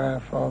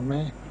photograph of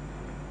me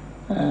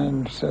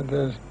and said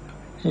that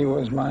he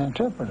was my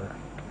interpreter.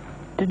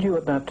 Did you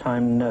at that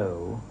time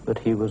know that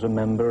he was a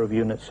member of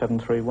Unit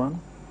 731?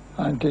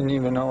 I didn't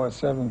even know what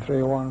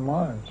 731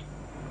 was.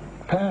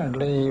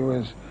 Apparently he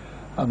was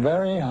a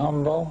very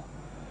humble,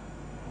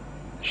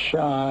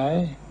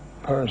 shy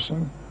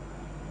person,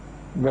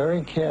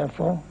 very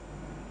careful,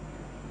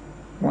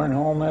 went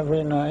home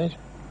every night,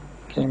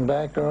 came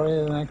back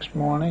early the next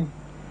morning.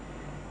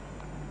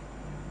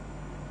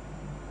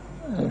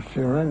 If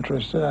you're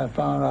interested, I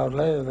found out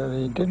later that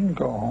he didn't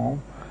go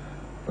home,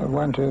 but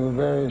went to the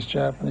various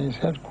Japanese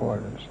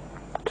headquarters.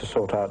 To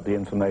sort out the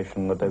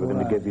information that they were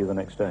going to give you the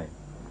next day?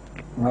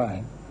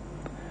 Right.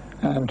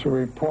 And to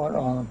report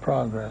on the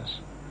progress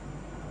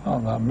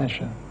of our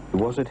mission.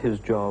 Was it his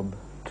job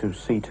to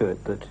see to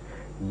it that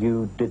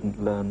you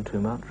didn't learn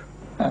too much?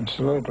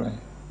 Absolutely.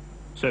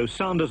 So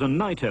Sanders and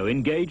Naito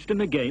engaged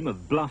in a game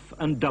of bluff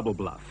and double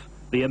bluff.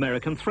 The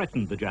American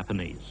threatened the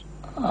Japanese.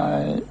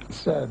 I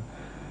said,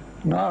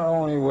 not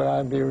only would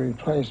I be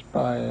replaced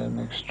by an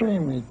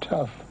extremely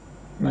tough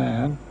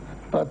man,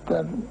 but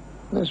that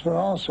this would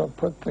also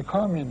put the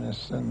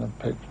communists in the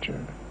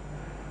picture.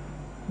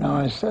 Now,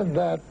 I said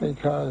that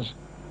because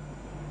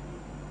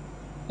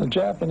the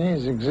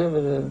Japanese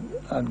exhibited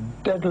a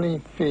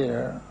deadly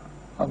fear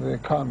of the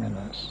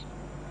communists,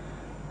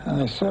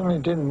 and they certainly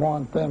didn't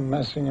want them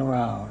messing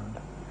around.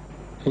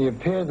 He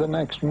appeared the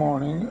next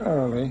morning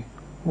early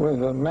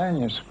with a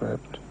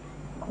manuscript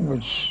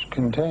which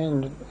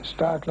contained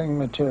startling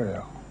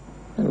material.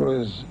 It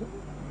was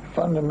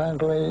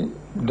fundamentally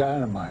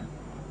dynamite.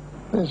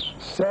 This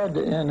said,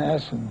 in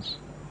essence,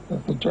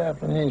 that the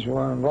Japanese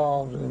were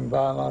involved in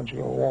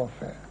biological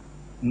warfare.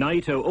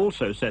 Naito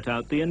also set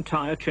out the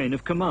entire chain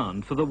of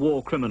command for the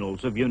war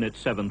criminals of Unit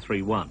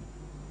 731.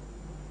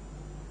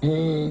 He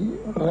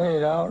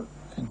laid out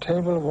a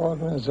table of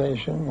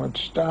organization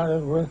which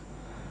started with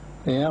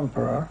the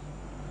Emperor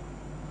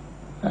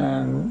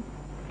and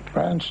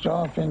branched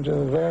off into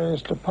the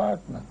various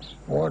departments: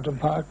 War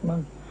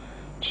Department,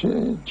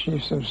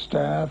 Chiefs of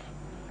Staff,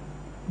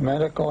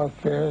 Medical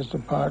Affairs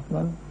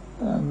Department,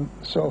 and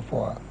so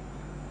forth.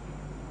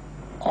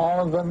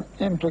 All of them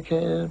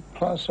implicated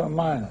plus or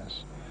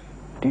minus.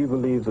 Do you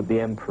believe that the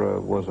Emperor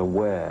was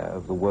aware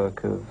of the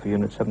work of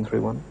Unit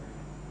 731?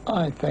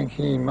 I think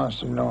he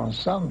must have known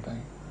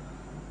something,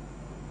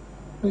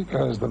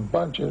 because the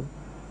budget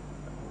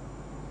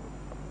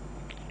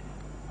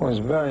was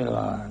very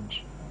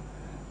large,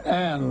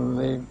 and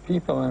the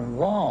people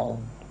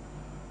involved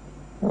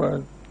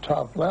were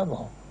top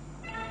level.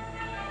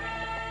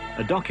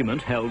 A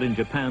document held in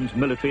Japan's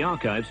military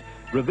archives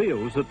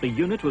reveals that the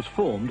unit was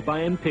formed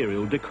by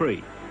imperial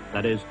decree.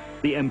 That is,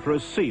 the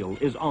Emperor's seal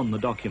is on the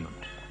document.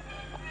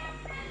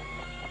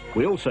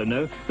 We also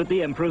know that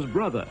the Emperor's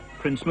brother,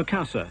 Prince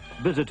Mikasa,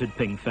 visited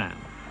Pingfan.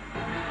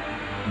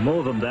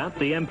 More than that,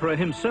 the Emperor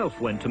himself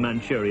went to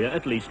Manchuria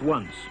at least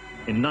once,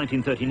 in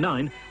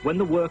 1939, when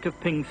the work of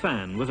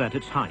Pingfan was at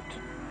its height.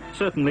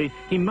 Certainly,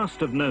 he must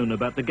have known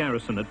about the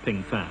garrison at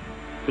Pingfan.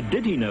 But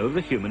did he know of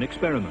the human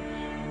experiments?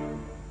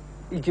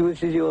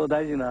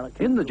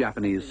 In the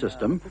Japanese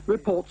system,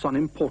 reports on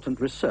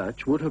important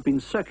research would have been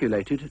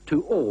circulated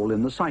to all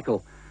in the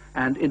cycle,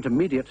 and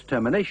intermediate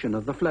termination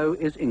of the flow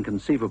is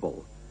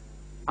inconceivable.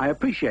 I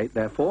appreciate,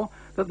 therefore,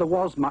 that there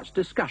was much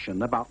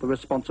discussion about the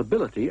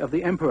responsibility of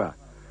the Emperor.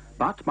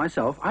 But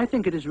myself, I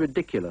think it is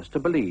ridiculous to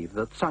believe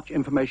that such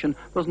information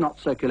was not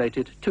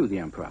circulated to the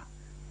Emperor.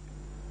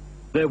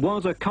 There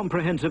was a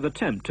comprehensive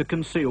attempt to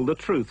conceal the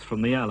truth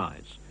from the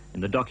Allies. In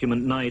the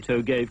document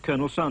Naito gave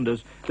Colonel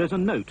Sanders, there's a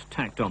note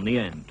tacked on the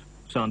end.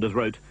 Sanders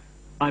wrote,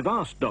 "I've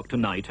asked Dr.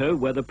 Naito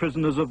whether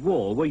prisoners of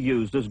war were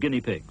used as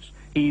guinea pigs.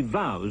 He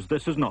vows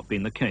this has not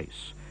been the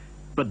case."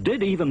 But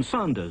did even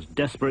Sanders,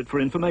 desperate for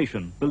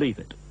information, believe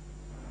it?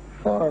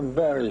 For a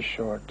very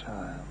short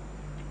time.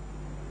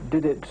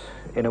 Did it,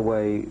 in a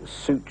way,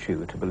 suit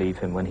you to believe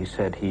him when he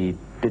said he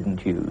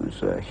didn't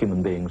use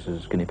human beings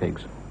as guinea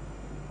pigs?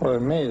 Well,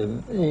 it made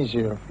it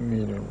easier for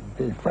me to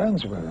be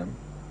friends with him.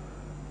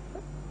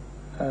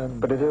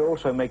 But did it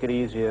also make it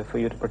easier for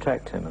you to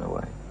protect him, in a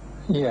way?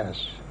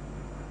 Yes,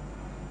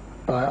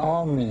 by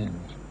all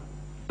means.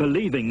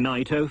 Believing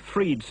Naito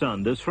freed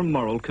Sanders from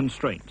moral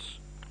constraints.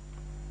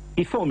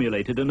 He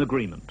formulated an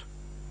agreement.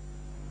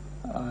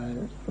 I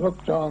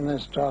looked on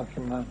this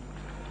document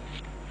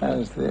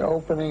as the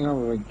opening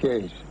of a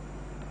gate.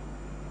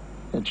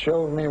 It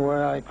showed me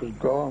where I could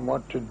go and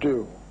what to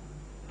do.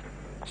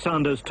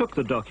 Sanders took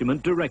the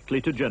document directly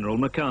to General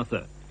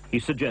MacArthur. He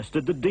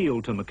suggested the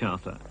deal to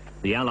MacArthur.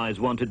 The Allies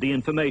wanted the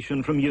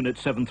information from Unit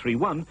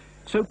 731,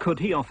 so could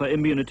he offer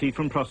immunity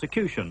from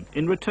prosecution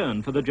in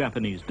return for the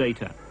Japanese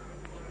data?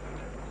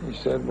 He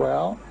said,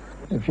 well,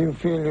 if you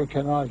feel you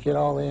cannot get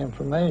all the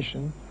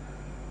information,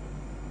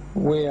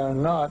 we are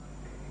not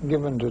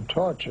given to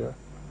torture.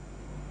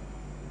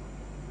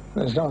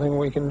 There's nothing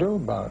we can do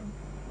about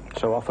it.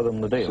 So offer them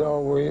the deal.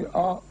 So we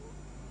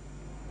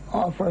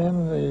offer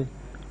him the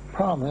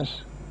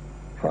promise,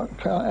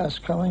 as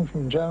coming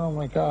from General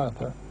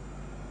MacArthur,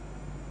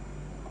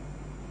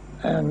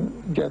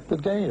 and get the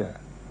data.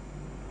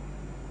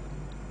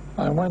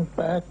 I went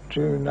back to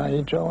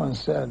Naito and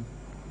said,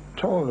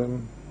 told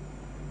him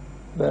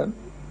that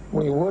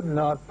we would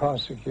not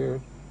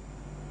prosecute.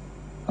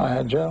 I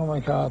had General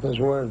MacArthur's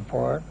word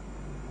for it.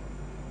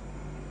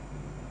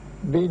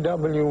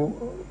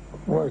 BW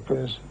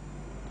workers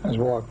as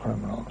war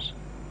criminals.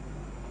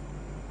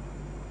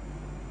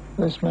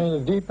 This made a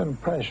deep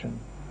impression,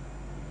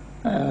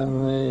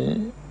 and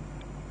the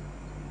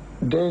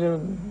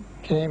data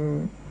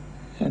came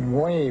in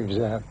waves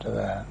after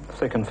that.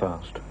 Thick and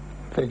fast.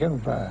 Thick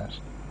and fast.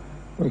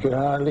 We could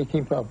hardly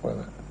keep up with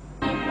it.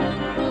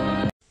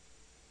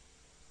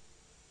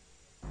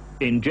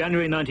 In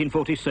January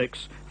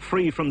 1946,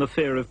 free from the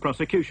fear of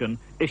prosecution,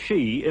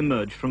 Ishii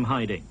emerged from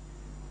hiding.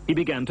 He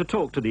began to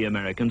talk to the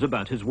Americans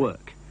about his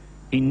work.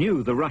 He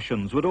knew the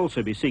Russians would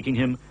also be seeking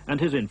him and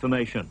his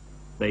information.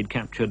 They'd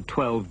captured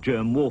 12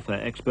 germ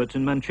warfare experts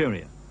in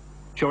Manchuria.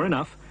 Sure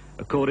enough,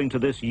 according to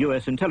this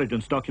US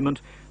intelligence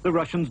document, the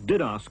Russians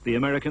did ask the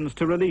Americans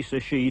to release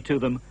Ishii to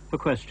them for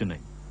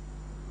questioning.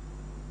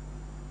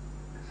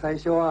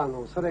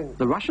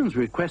 The Russians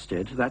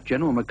requested that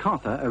General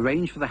MacArthur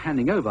arrange for the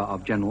handing over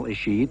of General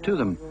Ishii to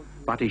them,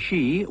 but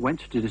Ishii went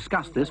to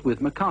discuss this with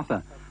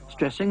MacArthur,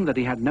 stressing that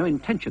he had no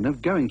intention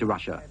of going to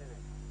Russia.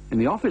 In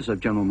the office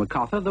of General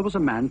MacArthur, there was a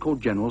man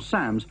called General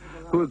Sams,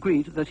 who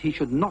agreed that he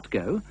should not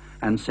go,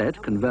 and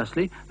said,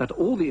 conversely, that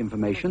all the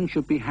information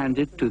should be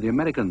handed to the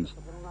Americans.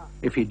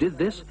 If he did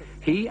this,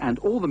 he and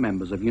all the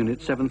members of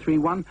Unit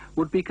 731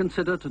 would be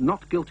considered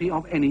not guilty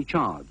of any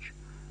charge.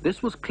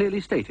 This was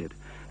clearly stated,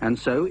 and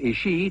so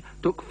Ishii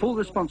took full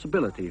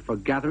responsibility for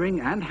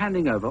gathering and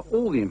handing over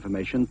all the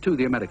information to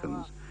the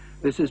Americans.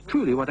 This is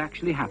truly what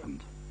actually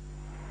happened.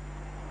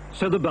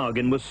 So the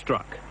bargain was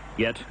struck.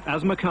 Yet,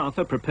 as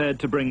MacArthur prepared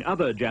to bring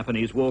other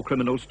Japanese war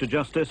criminals to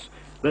justice,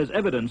 there's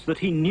evidence that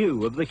he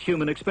knew of the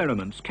human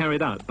experiments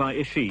carried out by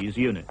Ishii's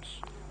units.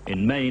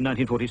 In May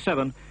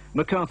 1947,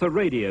 MacArthur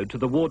radioed to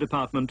the War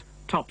Department,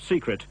 top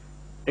secret.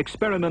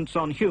 Experiments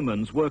on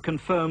humans were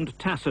confirmed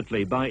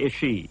tacitly by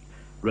Ishii.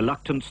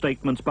 Reluctant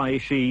statements by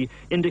Ishii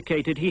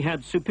indicated he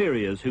had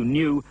superiors who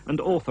knew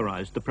and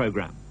authorized the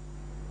program.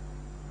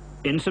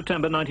 In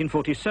September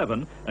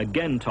 1947,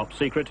 again top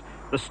secret,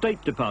 the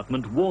State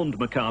Department warned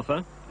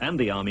MacArthur and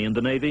the Army and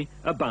the Navy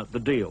about the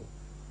deal.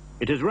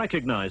 It is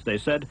recognized, they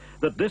said,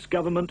 that this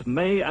government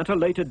may at a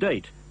later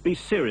date be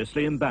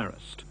seriously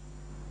embarrassed.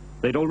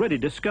 They'd already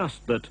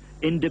discussed that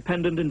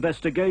independent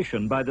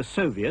investigation by the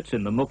Soviets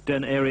in the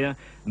Mukden area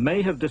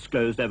may have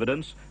disclosed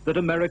evidence that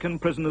American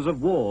prisoners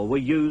of war were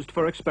used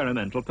for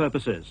experimental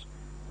purposes,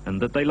 and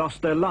that they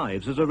lost their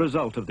lives as a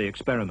result of the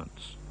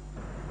experiments.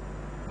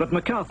 But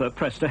MacArthur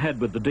pressed ahead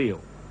with the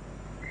deal.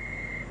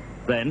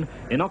 Then,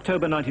 in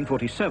October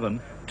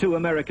 1947, two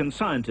American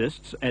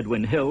scientists,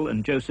 Edwin Hill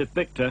and Joseph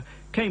Victor,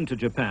 came to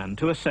Japan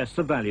to assess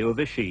the value of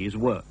Ishii's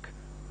work.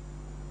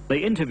 They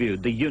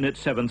interviewed the Unit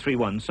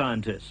 731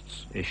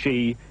 scientists,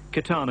 Ishii,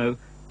 Kitano,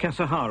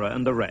 Kasahara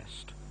and the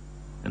rest.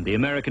 And the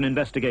American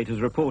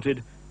investigators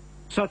reported,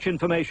 such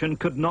information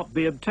could not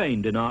be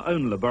obtained in our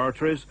own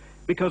laboratories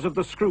because of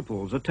the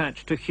scruples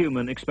attached to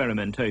human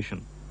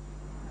experimentation.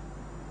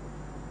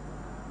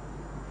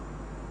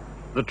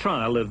 The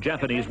trial of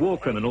Japanese war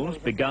criminals,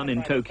 begun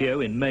in Tokyo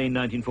in May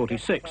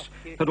 1946,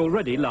 had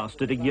already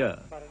lasted a year.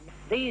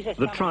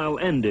 The trial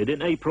ended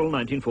in April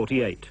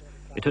 1948.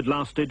 It had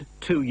lasted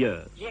 2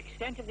 years.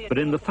 But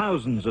in the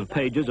thousands of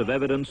pages of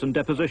evidence and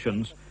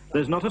depositions,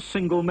 there's not a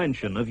single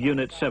mention of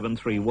Unit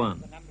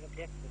 731.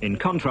 In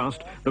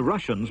contrast, the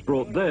Russians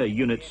brought their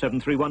Unit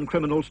 731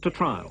 criminals to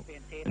trial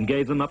and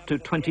gave them up to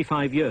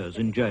 25 years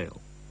in jail.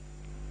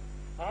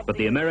 But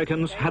the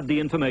Americans had the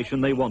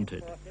information they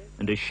wanted,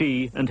 and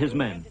Ishii and his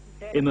men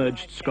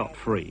emerged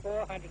scot-free.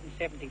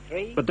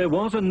 But there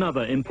was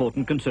another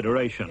important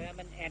consideration.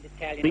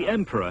 The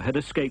Emperor had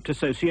escaped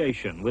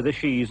association with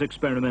Ishii's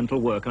experimental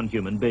work on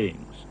human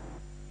beings.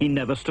 He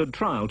never stood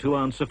trial to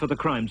answer for the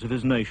crimes of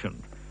his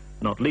nation,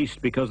 not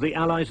least because the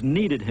Allies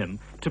needed him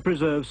to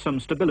preserve some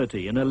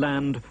stability in a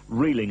land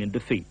reeling in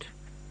defeat.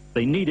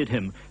 They needed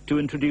him to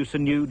introduce a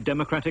new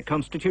democratic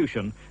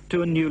constitution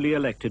to a newly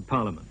elected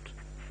parliament.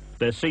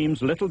 There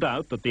seems little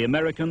doubt that the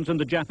Americans and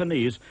the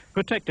Japanese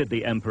protected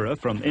the Emperor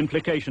from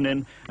implication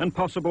in and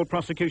possible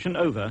prosecution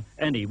over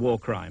any war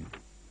crime.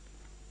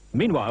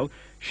 Meanwhile,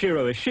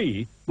 Shiro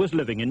Ishii was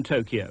living in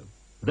Tokyo.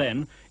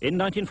 Then, in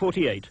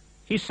 1948,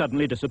 he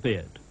suddenly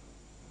disappeared.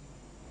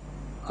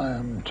 I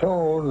am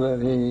told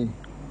that he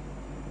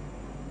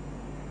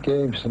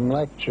gave some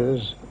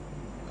lectures,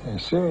 a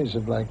series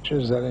of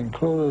lectures that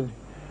included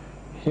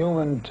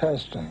human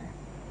testing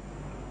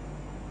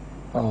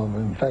of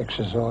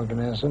infectious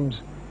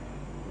organisms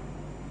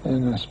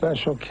in a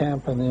special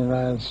camp in the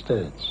United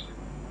States.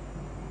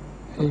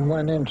 He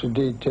went into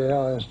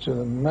detail as to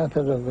the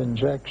method of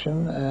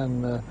injection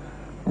and the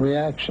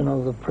reaction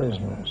of the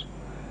prisoners,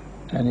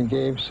 and he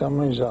gave some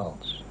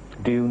results.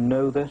 Do you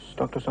know this,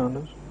 Dr.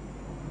 Sanders?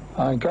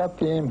 I got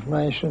the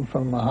information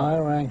from a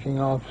high-ranking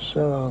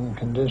officer on the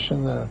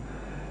condition that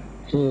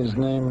his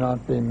name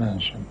not be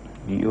mentioned.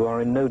 You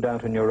are in no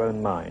doubt in your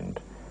own mind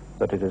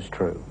that it is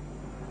true?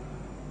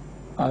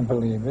 I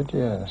believe it,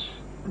 yes.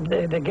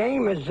 The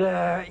game is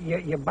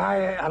you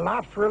buy a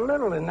lot for a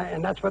little,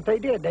 and that's what they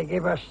did. They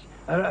gave us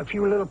a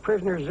few little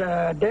prisoners'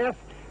 death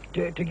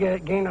to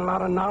gain a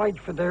lot of knowledge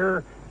for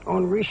their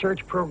own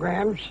research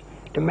programs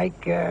to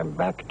make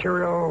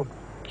bacterial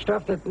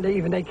stuff that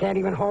they can't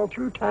even haul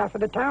through half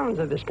of the towns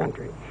of this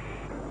country.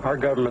 Our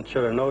government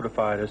should have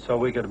notified us so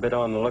we could have been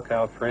on the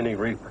lookout for any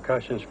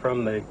repercussions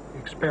from the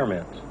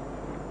experiments.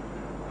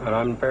 And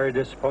I'm very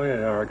disappointed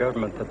in our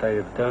government that they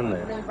have done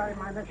this.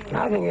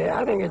 I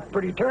think it's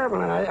pretty terrible,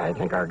 and I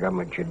think our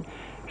government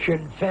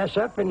should fess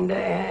up and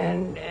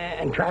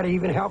try to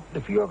even help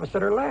the few of us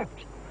that are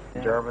left.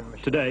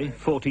 Today,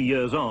 40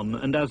 years on,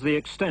 and as the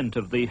extent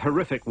of the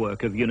horrific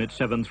work of Unit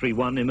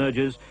 731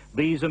 emerges,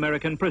 these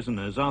American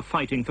prisoners are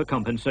fighting for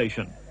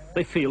compensation.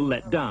 They feel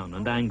let down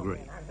and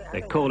angry.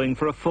 They're calling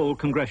for a full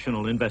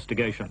congressional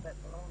investigation.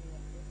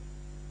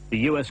 The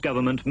US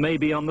government may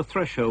be on the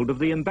threshold of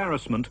the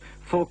embarrassment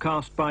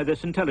forecast by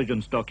this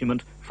intelligence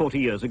document 40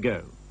 years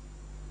ago.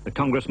 The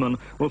congressman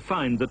will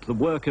find that the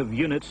work of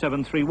Unit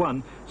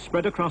 731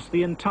 spread across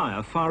the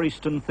entire Far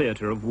Eastern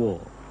theater of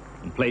war.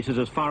 In places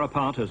as far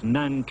apart as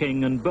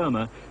Nanking and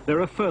Burma,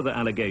 there are further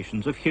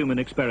allegations of human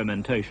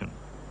experimentation.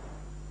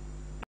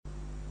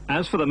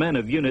 As for the men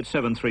of Unit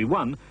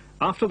 731,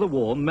 after the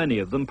war, many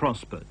of them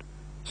prospered.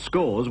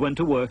 Scores went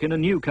to work in a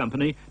new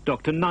company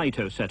Dr.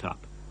 Naito set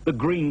up, the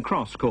Green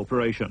Cross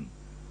Corporation.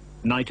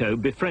 Naito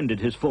befriended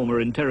his former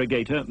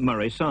interrogator,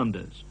 Murray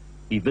Sanders.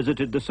 He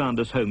visited the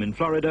Sanders home in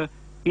Florida.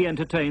 He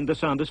entertained the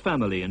Sanders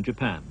family in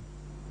Japan.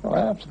 Well,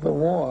 after the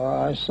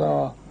war, I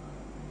saw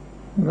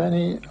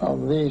many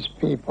of these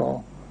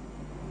people,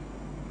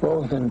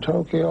 both in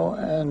Tokyo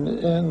and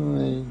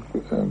in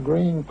the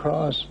Green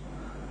Cross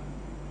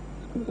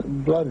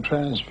blood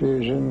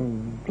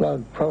transfusion,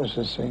 blood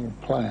processing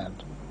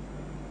plant,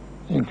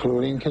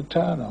 including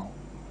Kitano.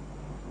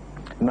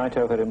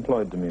 Naito had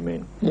employed them, you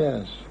mean?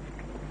 Yes.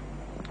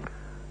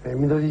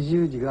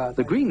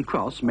 The Green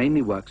Cross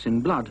mainly works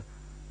in blood.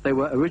 They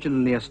were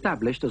originally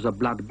established as a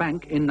blood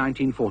bank in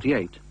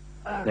 1948.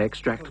 They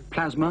extract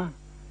plasma,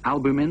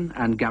 albumin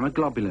and gamma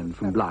globulin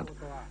from blood,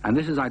 and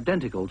this is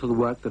identical to the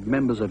work that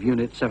members of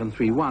Unit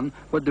 731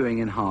 were doing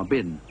in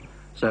Harbin.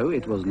 So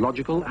it was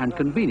logical and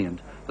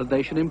convenient that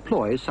they should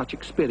employ such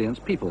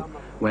experienced people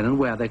when and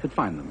where they could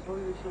find them.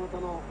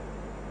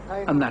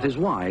 And that is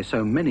why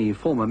so many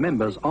former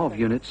members of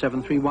Unit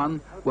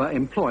 731 were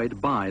employed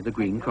by the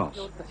Green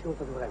Cross.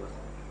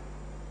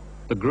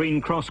 The Green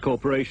Cross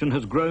Corporation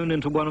has grown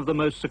into one of the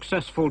most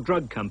successful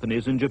drug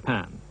companies in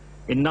Japan.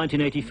 In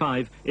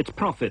 1985, its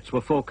profits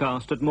were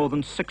forecast at more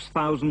than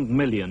 6,000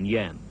 million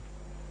yen.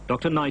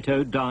 Dr.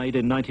 Naito died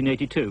in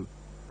 1982,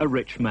 a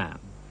rich man.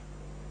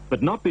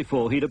 But not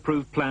before he'd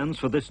approved plans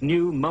for this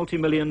new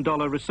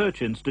multi-million-dollar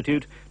research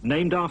institute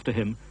named after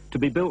him to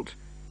be built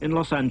in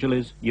Los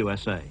Angeles,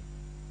 USA.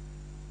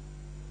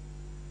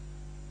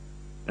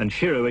 And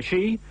Shiro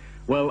Ishii?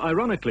 Well,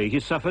 ironically, he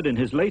suffered in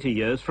his later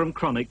years from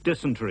chronic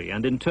dysentery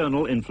and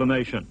internal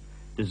inflammation,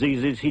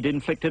 diseases he'd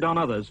inflicted on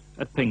others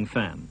at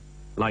Pingfan.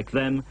 Like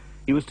them,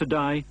 he was to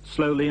die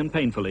slowly and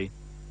painfully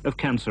of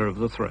cancer of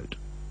the throat.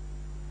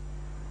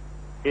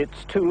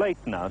 It's too late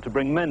now to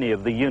bring many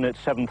of the Unit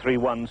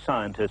 731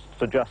 scientists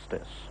to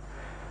justice.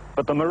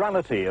 But the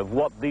morality of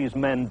what these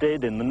men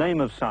did in the name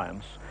of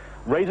science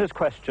raises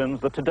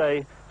questions that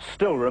today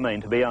still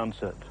remain to be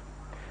answered,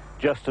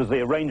 just as the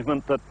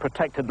arrangement that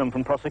protected them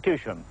from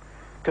prosecution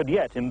could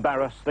yet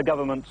embarrass the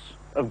governments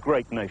of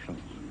great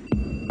nations.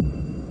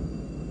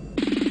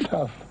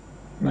 Tough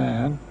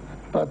man,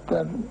 but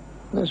that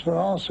this would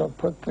also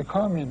put the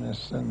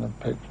communists in the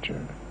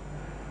picture.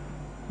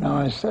 Now,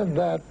 I said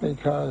that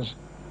because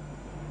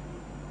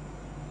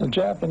the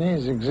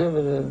Japanese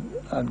exhibited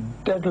a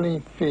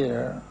deadly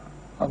fear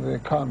of the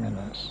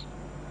communists,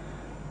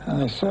 and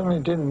they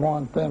certainly didn't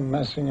want them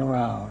messing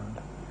around.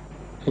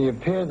 He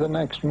appeared the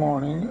next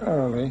morning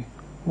early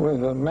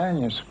with a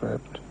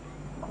manuscript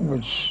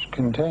which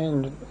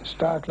contained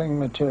startling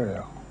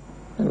material.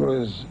 It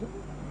was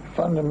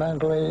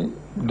fundamentally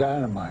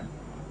dynamite.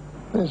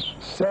 This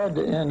said,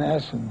 in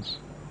essence,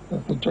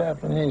 that the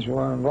Japanese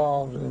were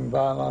involved in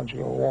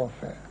biological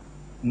warfare.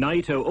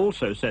 Naito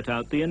also set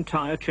out the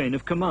entire chain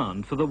of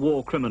command for the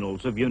war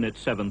criminals of Unit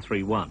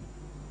 731.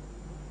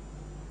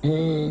 He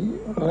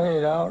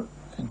laid out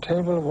a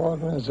table of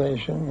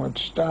organization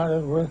which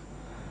started with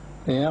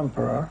the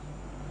emperor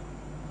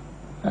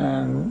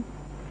and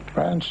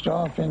branched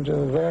off into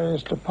the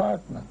various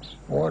departments: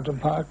 War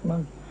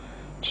Department,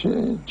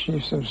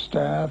 Chiefs of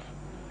Staff,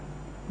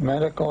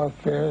 Medical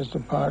Affairs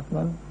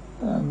Department,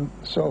 and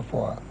so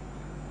forth.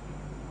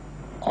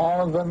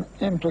 All of them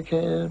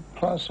implicated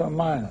plus or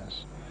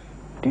minus.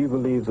 Do you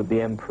believe that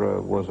the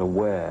Emperor was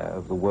aware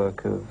of the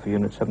work of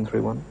Unit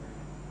 731?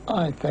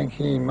 I think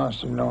he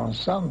must have known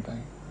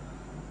something,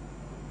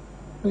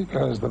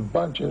 because the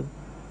budget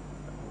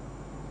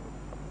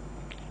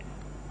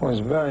was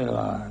very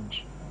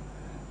large,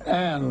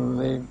 and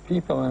the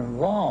people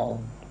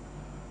involved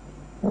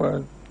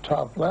were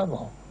top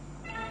level.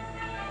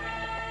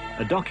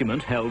 A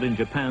document held in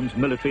Japan's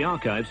military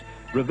archives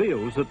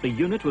reveals that the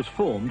unit was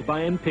formed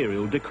by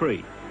imperial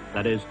decree.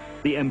 That is,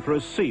 the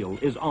emperor's seal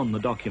is on the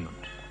document.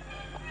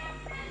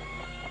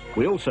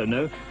 We also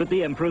know that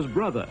the emperor's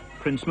brother,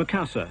 Prince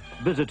Mikasa,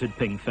 visited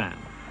Pingfan.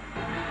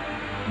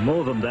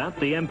 More than that,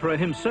 the emperor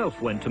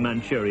himself went to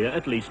Manchuria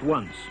at least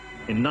once,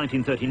 in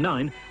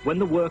 1939, when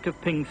the work of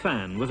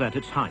Pingfan was at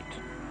its height.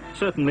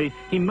 Certainly,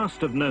 he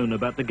must have known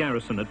about the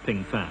garrison at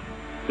Pingfan.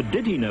 But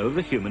did he know of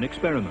the human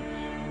experiments?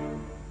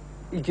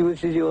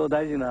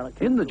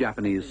 In the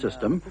Japanese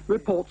system,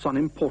 reports on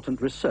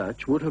important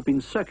research would have been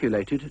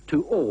circulated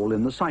to all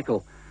in the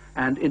cycle,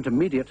 and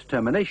intermediate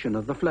termination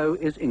of the flow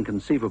is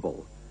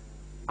inconceivable.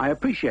 I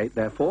appreciate,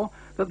 therefore,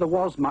 that there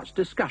was much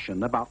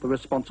discussion about the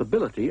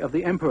responsibility of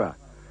the emperor.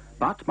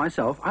 But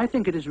myself, I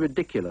think it is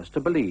ridiculous to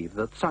believe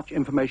that such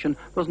information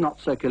was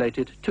not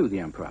circulated to the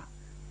emperor.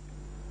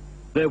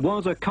 There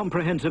was a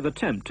comprehensive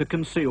attempt to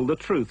conceal the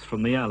truth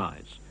from the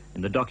Allies.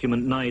 In the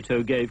document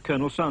Naito gave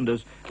Colonel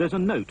Sanders, there's a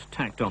note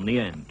tacked on the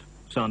end.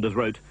 Sanders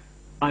wrote,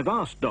 "I've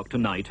asked Dr.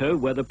 Naito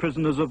whether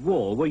prisoners of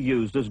war were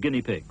used as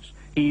guinea pigs.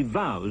 He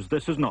vows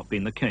this has not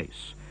been the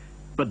case."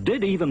 But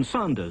did even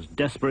Sanders,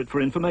 desperate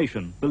for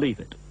information, believe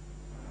it?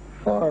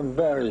 For a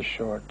very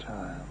short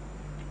time.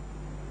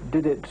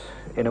 Did it,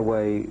 in a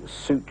way,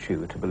 suit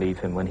you to believe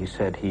him when he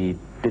said he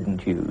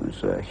didn't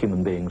use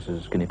human beings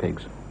as guinea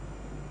pigs?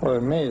 Well,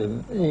 it made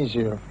it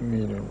easier for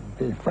me to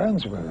be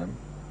friends with him.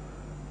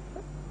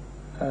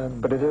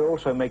 But did it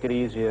also make it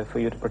easier for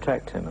you to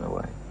protect him, in a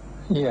way?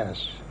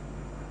 Yes,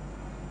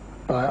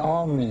 by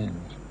all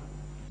means.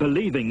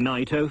 Believing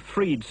Naito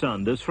freed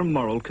Sanders from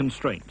moral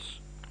constraints.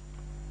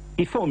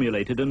 He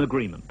formulated an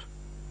agreement.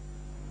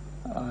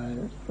 I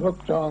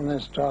looked on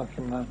this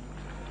document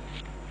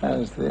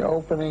as the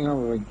opening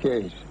of a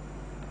gate.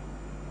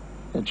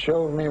 It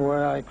showed me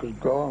where I could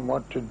go and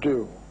what to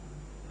do.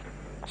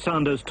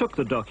 Sanders took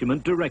the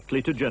document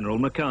directly to General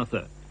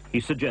MacArthur. He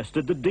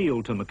suggested the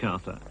deal to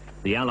MacArthur.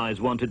 The Allies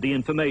wanted the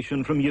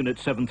information from Unit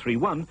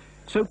 731,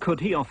 so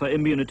could he offer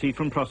immunity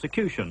from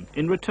prosecution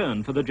in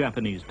return for the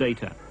Japanese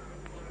data?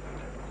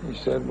 He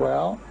said,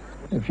 well,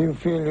 if you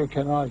feel you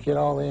cannot get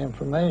all the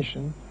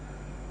information,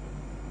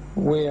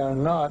 we are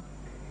not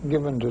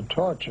given to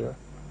torture.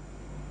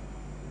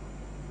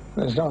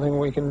 There's nothing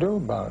we can do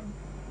about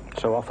it.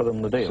 So offer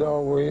them the deal.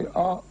 So we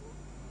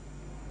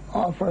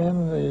offer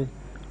him the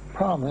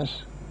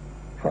promise,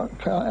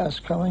 as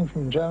coming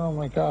from General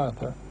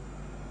MacArthur,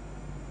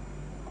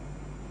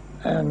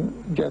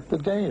 and get the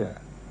data.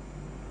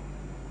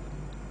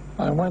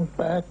 I went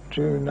back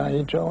to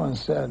Naito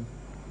and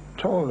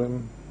told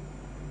him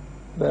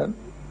that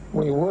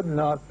we would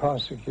not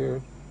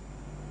prosecute.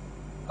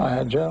 I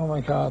had General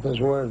MacArthur's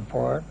word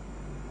for it.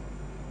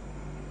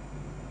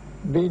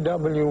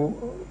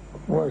 BW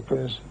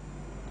workers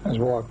as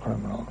war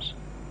criminals.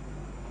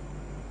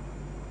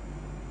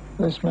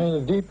 This made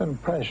a deep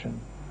impression,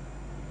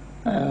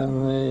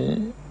 and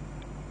the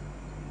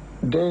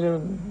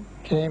data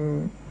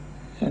came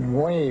in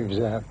waves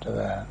after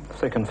that.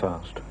 Thick and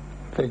fast.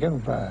 Thick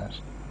and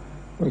fast.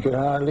 We could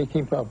hardly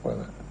keep up with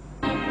it.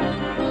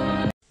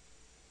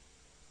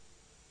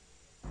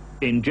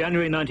 In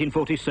January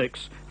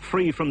 1946,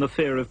 free from the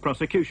fear of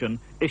prosecution,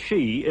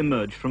 Ishii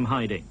emerged from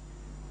hiding.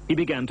 He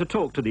began to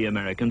talk to the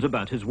Americans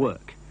about his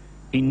work.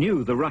 He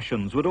knew the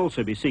Russians would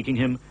also be seeking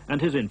him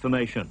and his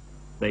information.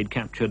 They'd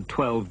captured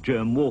 12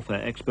 germ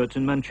warfare experts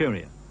in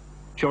Manchuria.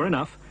 Sure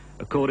enough,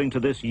 according to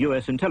this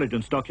US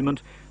intelligence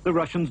document, the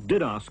Russians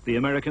did ask the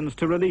Americans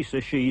to release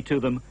Ishii to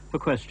them for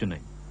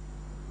questioning.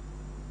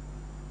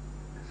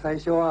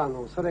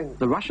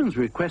 The Russians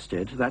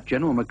requested that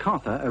General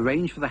MacArthur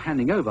arrange for the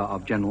handing over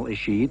of General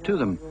Ishii to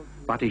them,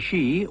 but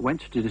Ishii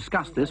went to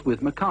discuss this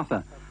with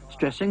MacArthur,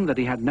 stressing that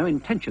he had no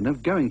intention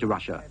of going to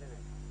Russia.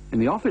 In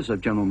the office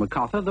of General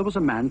MacArthur, there was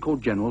a man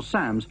called General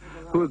Sams,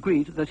 who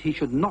agreed that he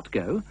should not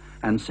go,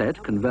 and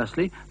said,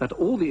 conversely, that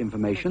all the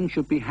information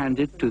should be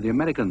handed to the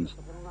Americans.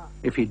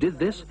 If he did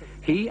this,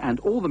 he and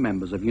all the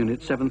members of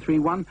Unit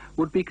 731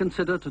 would be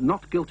considered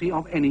not guilty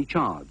of any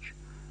charge.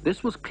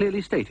 This was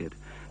clearly stated,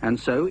 and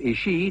so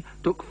Ishii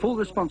took full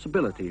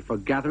responsibility for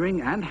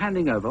gathering and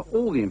handing over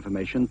all the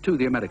information to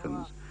the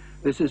Americans.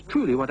 This is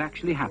truly what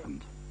actually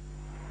happened.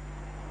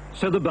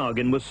 So the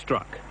bargain was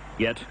struck.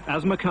 Yet,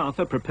 as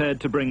MacArthur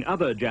prepared to bring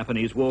other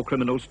Japanese war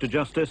criminals to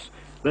justice,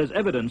 there's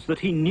evidence that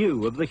he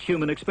knew of the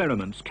human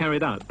experiments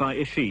carried out by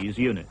Ishii's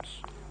units.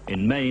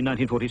 In May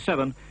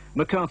 1947,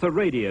 MacArthur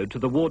radioed to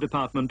the War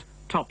Department,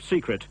 top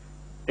secret.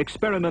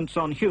 Experiments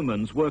on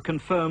humans were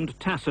confirmed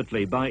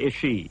tacitly by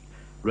Ishii.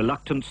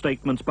 Reluctant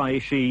statements by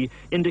Ishii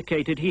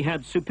indicated he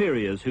had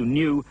superiors who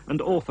knew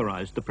and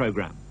authorized the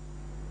program.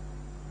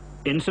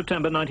 In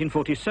September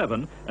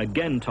 1947,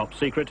 again top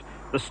secret,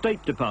 the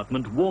State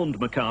Department warned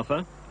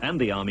MacArthur and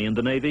the Army and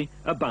the Navy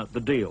about the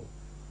deal.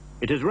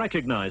 It is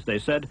recognized, they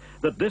said,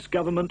 that this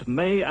government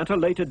may at a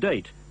later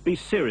date be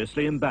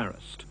seriously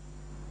embarrassed.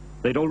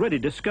 They'd already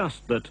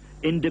discussed that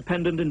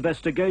independent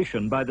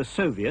investigation by the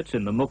Soviets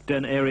in the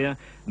Mukden area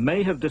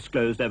may have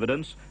disclosed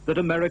evidence that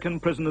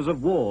American prisoners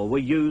of war were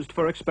used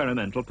for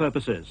experimental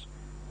purposes.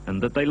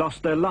 and that they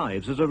lost their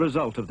lives as a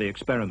result of the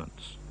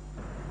experiments.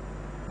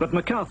 But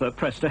MacArthur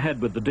pressed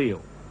ahead with the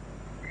deal.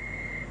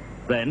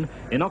 Then,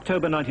 in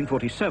October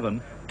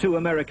 1947, two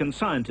American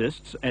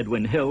scientists,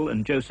 Edwin Hill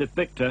and Joseph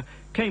Victor,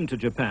 came to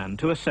Japan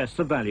to assess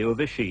the value of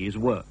Ishii's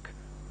work.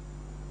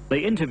 They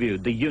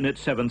interviewed the Unit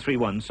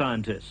 731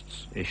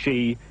 scientists,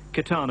 Ishii,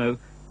 Kitano,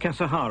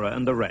 Kasahara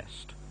and the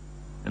rest.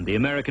 And the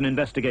American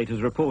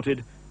investigators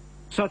reported,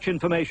 such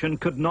information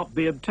could not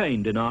be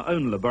obtained in our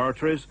own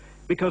laboratories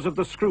because of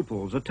the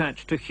scruples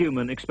attached to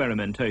human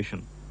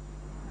experimentation.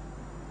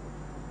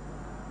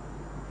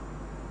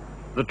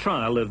 The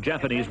trial of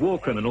Japanese war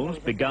criminals,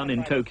 begun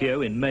in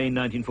Tokyo in May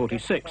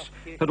 1946,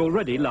 had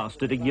already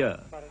lasted a year.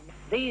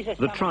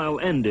 The trial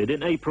ended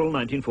in April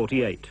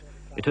 1948.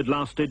 It had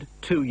lasted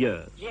 2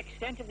 years.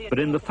 But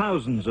in the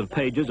thousands of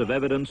pages of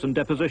evidence and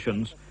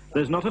depositions,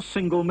 there's not a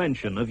single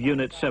mention of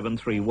Unit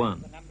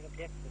 731.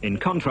 In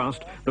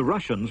contrast, the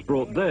Russians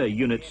brought their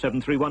Unit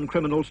 731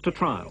 criminals to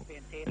trial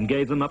and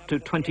gave them up to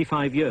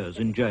 25 years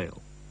in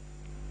jail.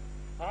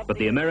 But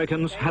the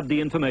Americans had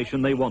the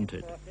information they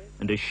wanted,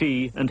 and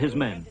Ishii and his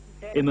men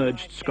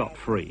emerged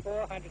scot-free.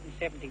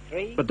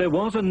 But there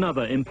was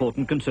another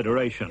important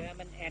consideration.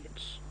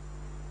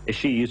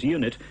 Ishii's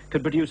unit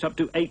could produce up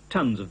to 8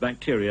 tons of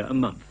bacteria a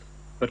month,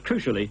 but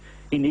crucially,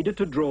 he needed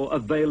to draw a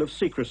veil of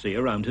secrecy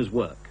around his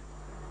work.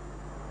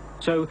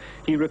 So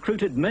he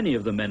recruited many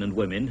of the men and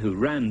women who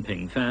ran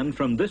Pingfan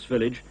from this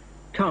village,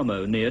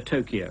 Kamo, near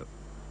Tokyo.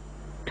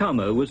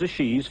 Kamo was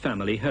Ishii's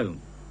family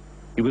home.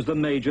 He was the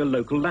major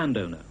local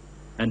landowner,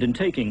 and in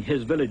taking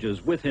his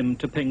villagers with him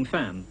to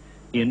Pingfan,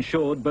 he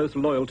ensured both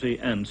loyalty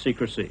and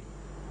secrecy.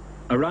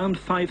 Around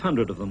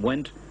 500 of them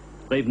went.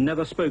 They've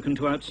never spoken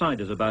to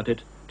outsiders about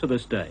it to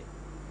this day.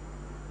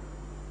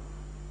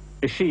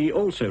 Ishii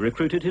also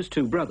recruited his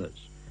 2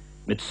 brothers.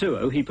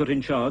 Mitsuo he put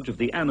in charge of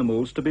the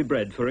animals to be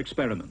bred for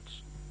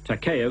experiments.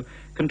 Takeo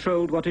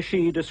controlled what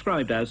Ishii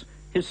described as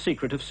his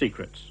secret of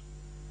secrets.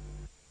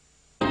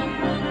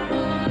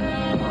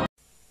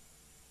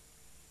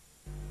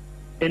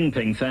 In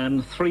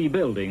Pingfan, 3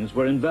 buildings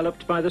were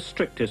enveloped by the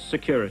strictest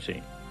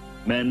security.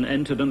 Men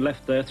entered and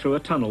left there through a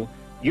tunnel,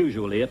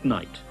 usually at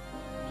night.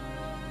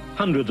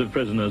 Hundreds of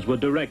prisoners were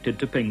directed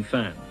to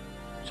Pingfan,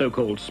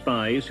 so-called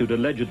spies who'd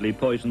allegedly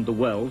poisoned the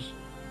wells,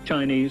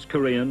 Chinese,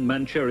 Korean,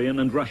 Manchurian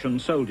and Russian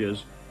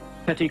soldiers,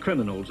 petty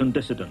criminals and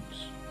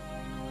dissidents.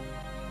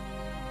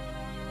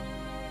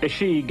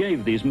 Ishii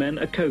gave these men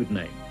a code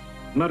name,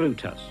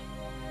 Marutas.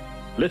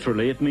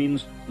 Literally it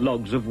means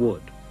logs of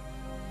wood.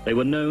 They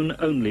were known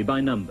only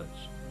by numbers.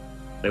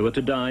 They were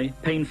to die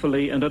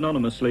painfully and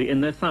anonymously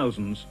in their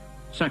thousands,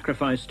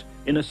 sacrificed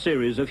in a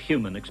series of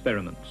human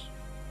experiments.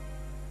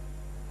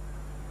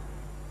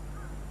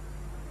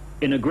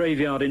 In a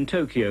graveyard in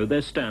Tokyo,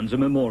 there stands a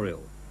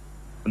memorial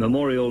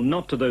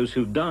not to those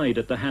who died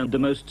at the hand of the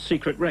most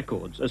secret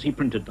records as he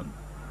printed them.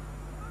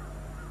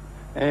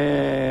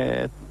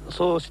 There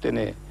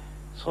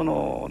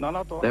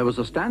was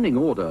a standing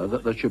order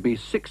that there should be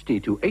 60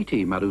 to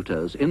 80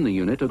 Marutas in the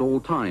unit at all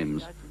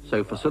times,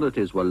 so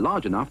facilities were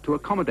large enough to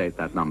accommodate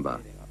that number.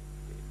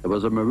 There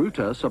was a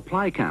Maruta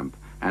supply camp,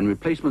 and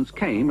replacements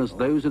came as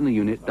those in the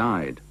unit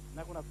died.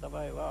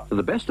 To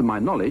the best of my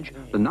knowledge,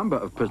 the number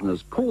of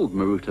prisoners called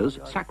Marutas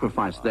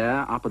sacrificed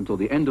there up until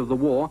the end of the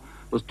war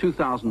was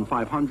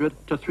 2,500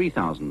 to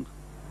 3,000.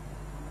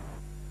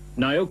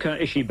 Naoka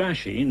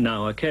Ishibashi,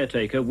 now a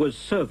caretaker, was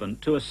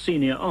servant to a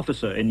senior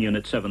officer in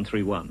Unit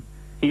 731.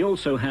 He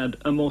also had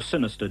a more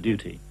sinister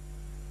duty.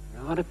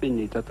 My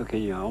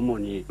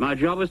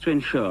job was to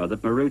ensure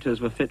that Marutas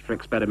were fit for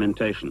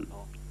experimentation,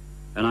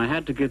 and I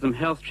had to give them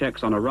health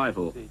checks on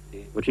arrival,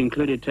 which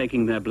included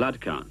taking their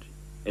blood count,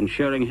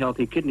 ensuring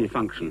healthy kidney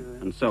function,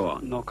 and so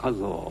on.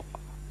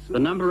 The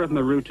number of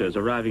Marutas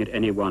arriving at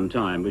any one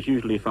time was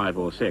usually 5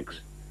 or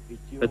 6,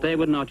 but they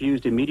were not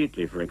used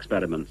immediately for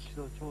experiments,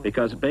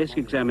 because basic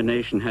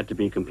examination had to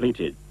be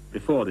completed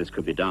before this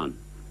could be done.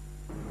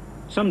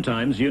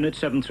 Sometimes Unit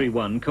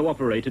 731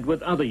 cooperated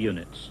with other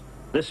units.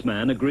 This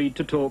man agreed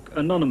to talk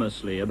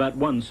anonymously about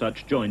one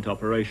such joint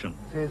operation.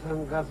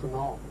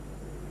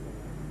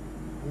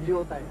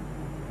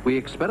 We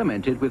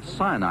experimented with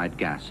cyanide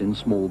gas in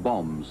small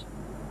bombs.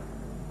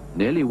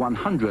 Nearly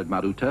 100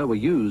 Maruta were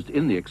used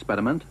in the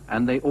experiment,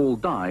 and they all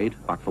died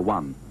but for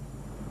one.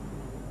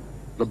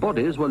 The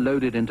bodies were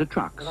loaded into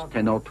trucks,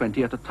 10 or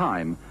 20 at a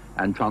time,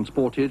 and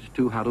transported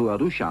to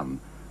Haruarushan,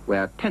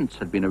 where tents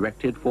had been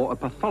erected for a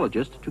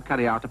pathologist to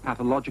carry out a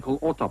pathological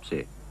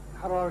autopsy.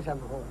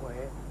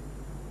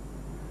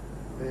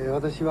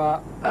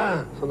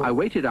 I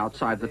waited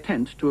outside the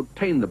tent to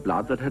obtain the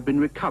blood that had been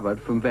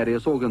recovered from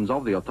various organs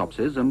of the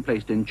autopsies and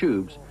placed in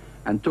tubes,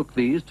 and took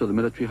these to the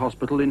military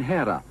hospital in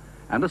Hera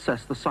and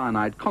assessed the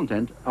cyanide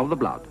content of the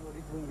blood.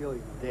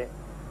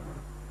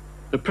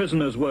 The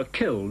prisoners were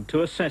killed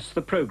to assess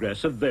the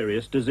progress of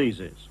various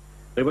diseases.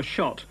 They were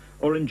shot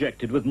or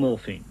injected with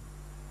morphine.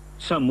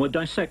 Some were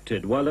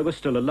dissected while they were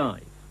still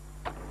alive.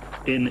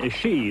 In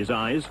Ishii's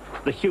eyes,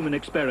 the human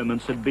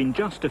experiments had been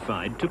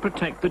justified to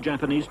protect the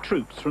Japanese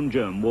troops from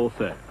germ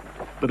warfare.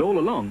 But all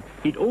along,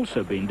 he'd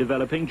also been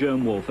developing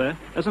germ warfare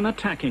as an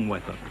attacking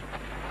weapon.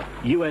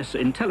 US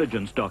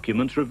intelligence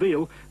documents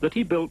reveal that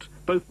he built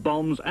both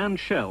bombs and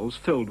shells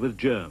filled with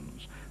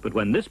germs. But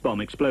when this bomb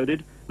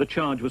exploded, the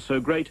charge was so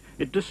great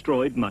it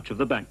destroyed much of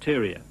the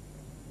bacteria.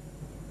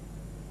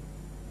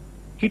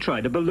 He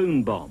tried a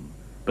balloon bomb,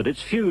 but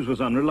its fuse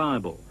was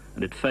unreliable,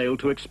 and it failed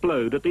to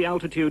explode at the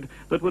altitude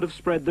that would have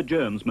spread the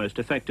germs most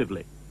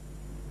effectively.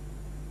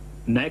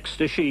 Next,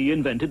 Ishii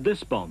invented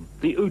this bomb,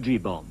 the Uji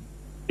bomb.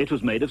 It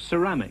was made of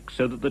ceramic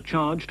so that the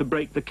charge to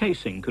break the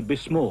casing could be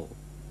small,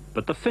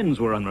 but the fins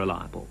were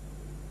unreliable.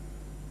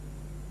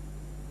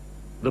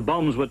 The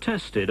bombs were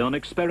tested on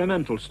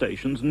experimental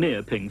stations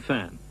near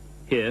Pingfan.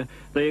 Here,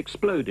 they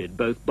exploded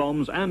both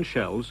bombs and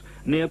shells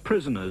near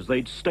prisoners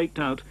they'd staked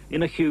out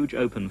in a huge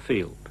open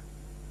field.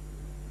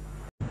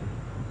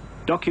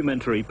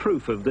 Documentary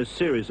proof of this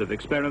series of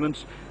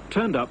experiments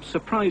turned up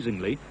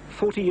surprisingly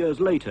 40 years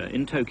later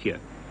in Tokyo.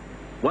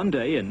 One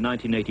day in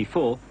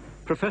 1984,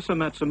 Professor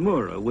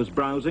Matsumura was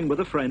browsing with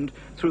a friend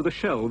through the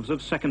shelves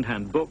of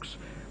second-hand books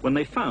when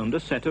they found a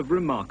set of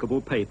remarkable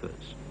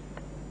papers.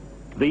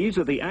 These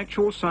are the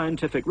actual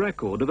scientific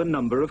record of a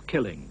number of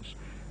killings,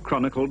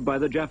 chronicled by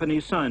the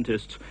Japanese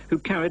scientists who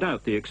carried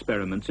out the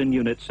experiments in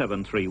Unit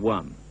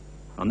 731.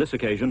 On this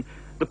occasion,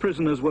 the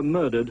prisoners were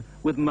murdered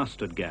with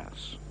mustard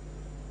gas.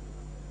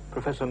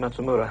 Professor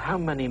Matsumura, how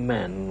many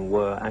men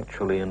were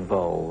actually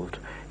involved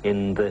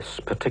in this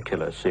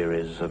particular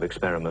series of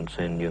experiments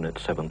in Unit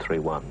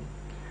 731?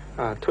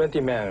 20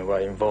 men were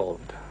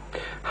involved.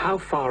 How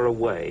far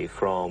away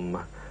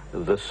from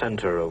the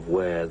center of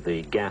where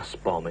the gas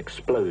bomb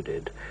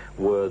exploded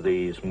were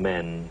these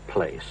men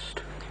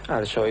placed?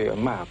 I'll show you a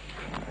map.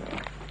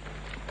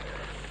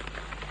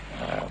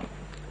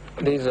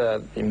 These are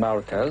the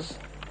Marutas.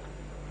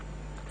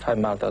 5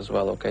 Marutas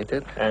were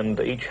located. And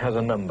each has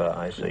a number,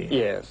 I see.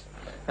 Yes,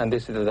 and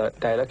this is the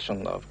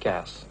direction of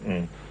gas.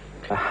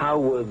 How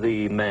were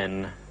the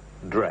men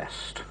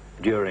dressed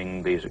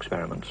during these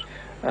experiments?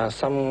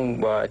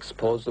 Some were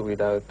exposed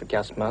without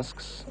gas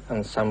masks,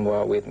 and some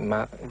were with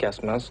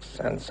gas masks,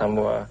 and some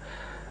were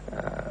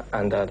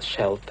under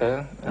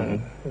shelter,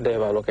 and they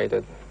were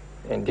located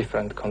in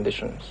different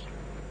conditions.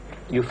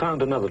 You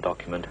found another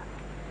document.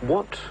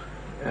 What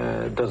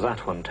does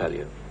that one tell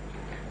you?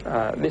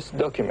 This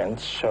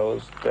document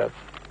shows that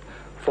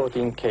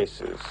 14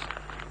 cases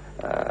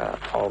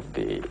of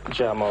the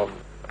germ of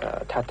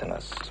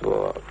tetanus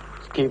were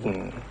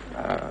given,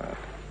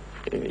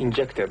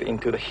 injected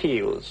into the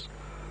heels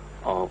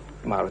of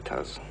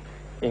Marutas.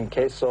 In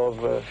case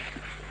of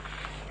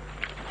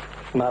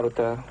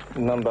Maruta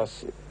number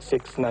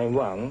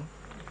 691,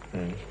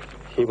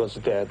 he was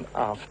dead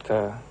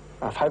after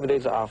 5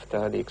 days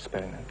after the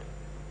experiment.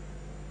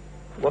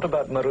 What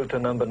about Maruta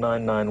number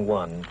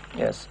 991?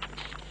 Yes.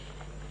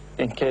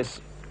 In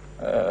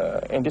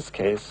this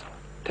case,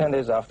 10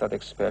 days after the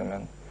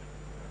experiment,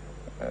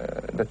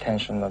 the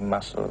tension of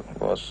muscle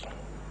was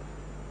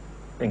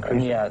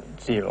near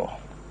zero.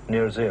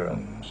 Near zero?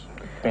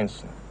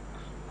 Means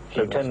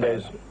so 10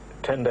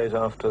 days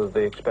after the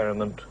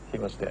experiment, he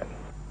was dead.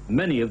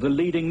 Many of the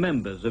leading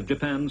members of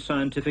Japan's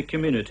scientific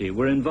community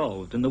were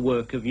involved in the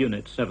work of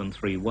Unit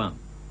 731.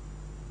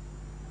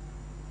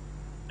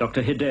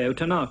 Dr. Hideo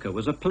Tanaka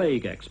was a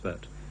plague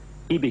expert.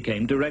 He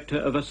became director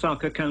of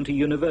Osaka County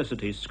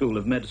University's School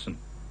of Medicine.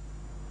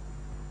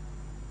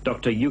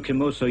 Dr.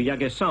 Yukimoto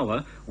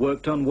Yagesawa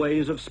worked on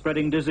ways of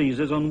spreading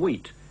diseases on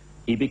wheat.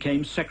 He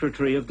became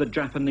secretary of the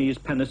Japanese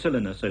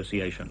Penicillin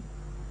Association.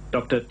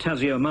 Dr.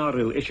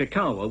 Taziomaru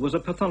Ishikawa was a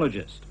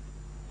pathologist.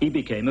 He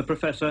became a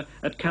professor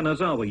at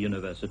Kanazawa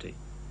University.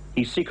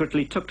 He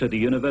secretly took to the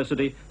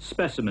university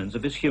specimens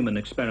of his human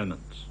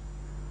experiments.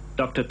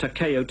 Dr.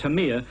 Takeo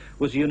Tamiya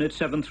was Unit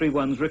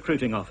 731's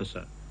recruiting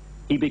officer.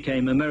 He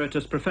became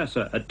emeritus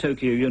professor at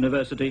Tokyo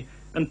University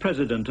and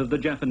president of the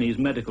Japanese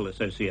Medical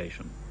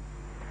Association.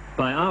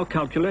 By our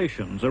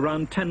calculations,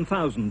 around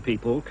 10,000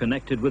 people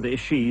connected with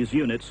Ishii's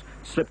units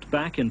slipped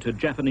back into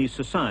Japanese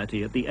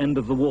society at the end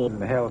of the war.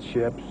 The health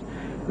ships,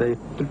 they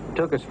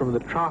took us from the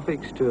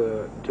tropics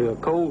to a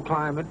cold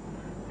climate,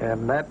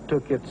 and that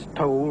took its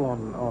toll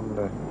on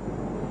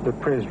the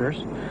prisoners.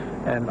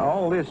 And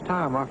all this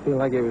time, I feel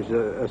like it was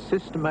a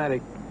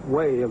systematic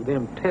way of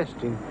them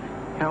testing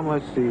how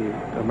much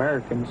the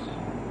Americans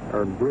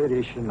or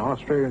British and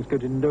Australians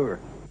could endure.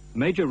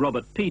 Major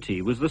Robert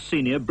Peattie was the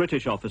senior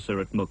British officer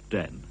at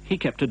Mukden. He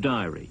kept a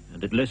diary,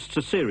 and it lists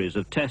a series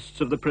of tests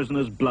of the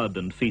prisoners' blood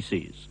and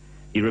feces.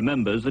 He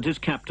remembers that his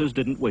captors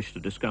didn't wish to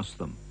discuss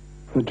them.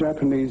 The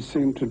Japanese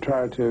seemed to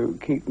try to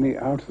keep me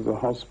out of the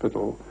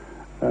hospital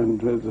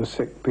and the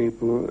sick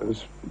people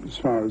as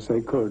far as they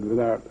could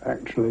without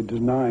actually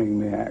denying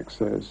me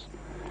access.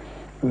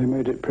 They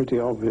made it pretty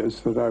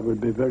obvious that I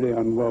would be very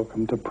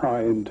unwelcome to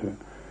pry into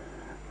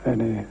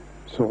any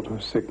sort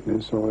of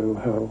sickness or ill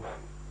health.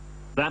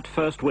 That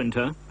first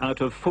winter,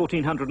 out of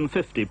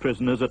 1,450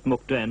 prisoners at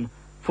Mukden,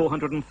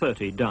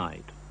 430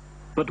 died.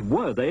 But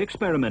were they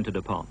experimented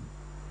upon?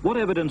 What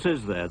evidence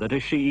is there that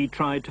Ishii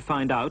tried to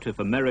find out if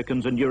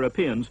Americans and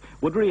Europeans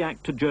would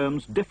react to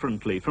germs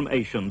differently from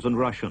Asians and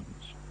Russians?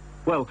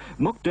 Well,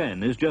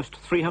 Mukden is just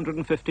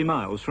 350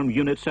 miles from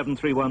Unit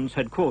 731's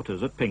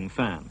headquarters at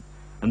Pingfan,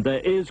 and there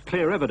is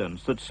clear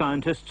evidence that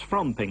scientists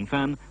from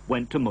Pingfan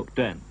went to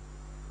Mukden.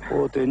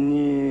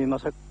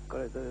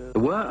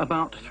 There were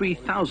about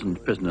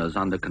 3,000 prisoners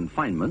under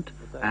confinement,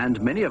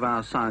 and many of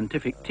our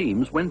scientific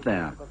teams went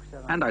there.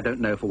 And I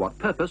don't know for what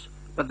purpose,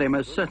 but they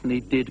most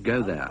certainly did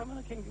go there.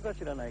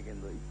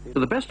 To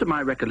the best of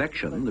my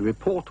recollection, the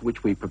report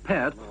which we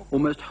prepared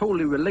almost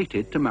wholly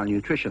related to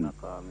malnutrition.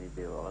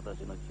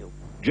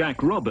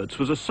 Jack Roberts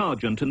was a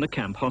sergeant in the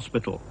camp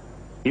hospital.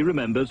 He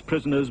remembers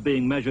prisoners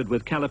being measured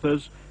with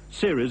calipers,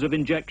 series of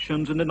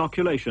injections and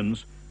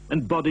inoculations,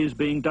 and bodies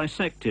being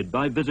dissected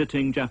by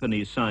visiting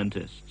Japanese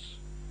scientists.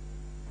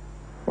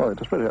 Well, it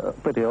was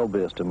pretty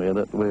obvious to me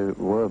that we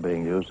were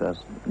being used as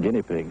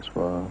guinea pigs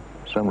for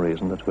some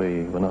reason that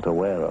we were not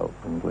aware of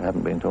and we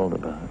hadn't been told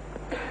about.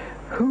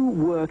 Who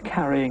were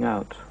carrying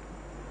out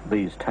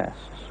these tests?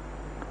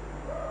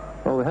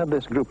 Well, we had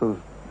this group of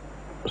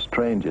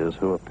strangers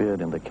who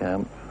appeared in the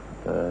camp.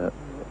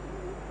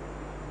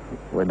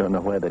 We don't know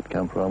where they'd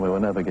come from. We were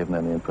never given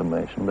any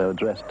information. They were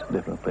dressed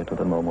differently to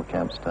the normal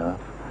camp staff.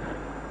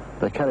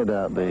 They carried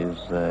out these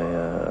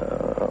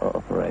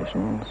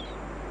operations,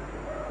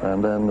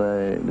 and then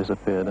they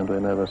disappeared, and we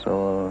never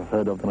saw or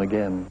heard of them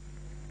again.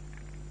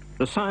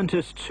 The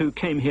scientists who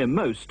came here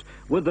most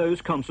were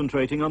those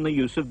concentrating on the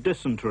use of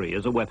dysentery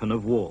as a weapon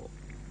of war.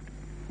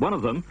 One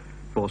of them,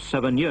 for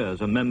 7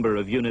 years a member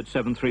of Unit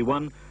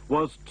 731,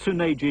 was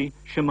Tsuneji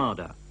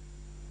Shimada.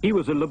 He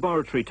was a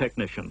laboratory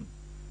technician.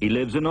 He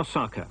lives in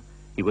Osaka.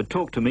 He would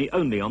talk to me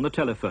only on the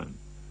telephone.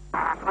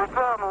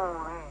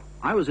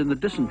 I was in the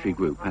dysentery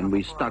group, and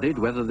we studied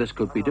whether this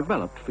could be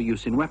developed for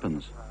use in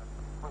weapons.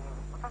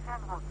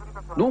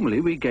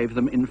 Normally, we gave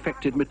them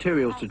infected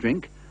materials to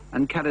drink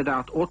and carried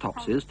out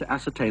autopsies to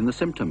ascertain the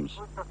symptoms.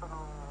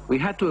 We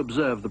had to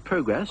observe the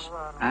progress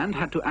and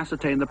had to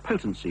ascertain the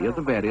potency of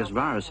the various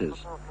viruses.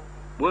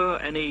 Were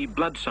any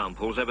blood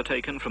samples ever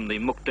taken from the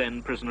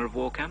Mukden prisoner of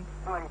war camp?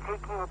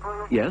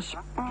 Yes,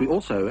 but we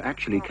also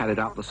actually carried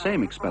out the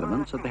same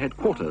experiments at the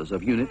headquarters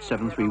of Unit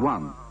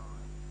 731.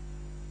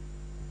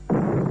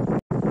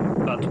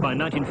 But by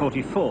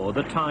 1944,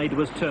 the tide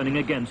was turning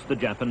against the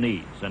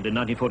Japanese, and in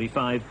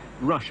 1945,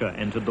 Russia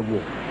entered the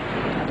war.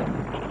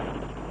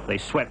 They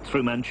swept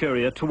through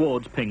Manchuria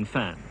towards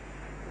Pingfan.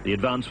 The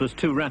advance was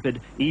too rapid,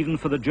 even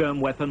for the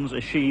germ weapons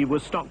Ishii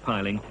was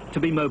stockpiling, to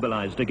be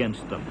mobilized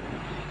against them.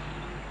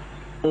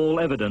 All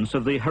evidence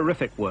of the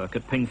horrific work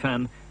at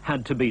Pingfan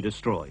had to be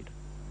destroyed.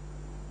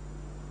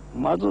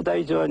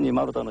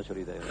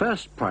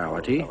 First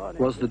priority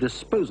was the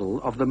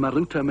disposal of the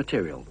Maruta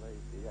material.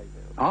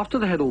 After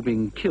they had all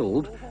been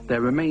killed,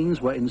 their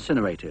remains were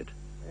incinerated.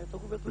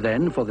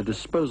 Then, for the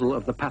disposal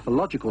of the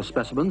pathological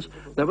specimens,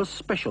 there was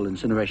special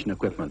incineration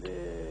equipment,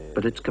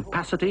 but its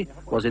capacity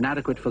was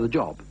inadequate for the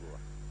job.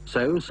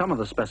 So some of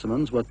the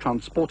specimens were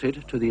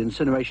transported to the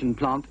incineration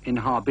plant in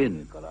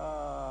Harbin.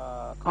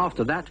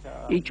 After that,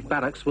 each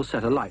barracks was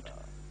set alight,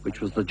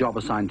 which was the job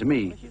assigned to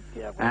me,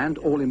 and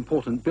all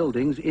important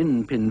buildings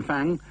in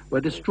Pingfan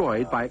were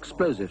destroyed by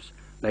explosives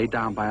laid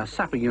down by a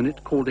sapper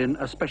unit called in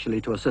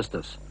especially to assist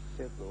us.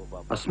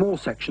 A small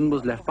section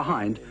was left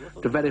behind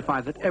to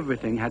verify that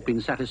everything had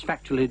been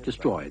satisfactorily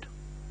destroyed.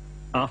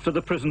 After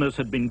the prisoners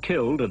had been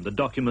killed and the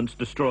documents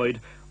destroyed,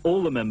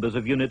 all the members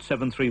of Unit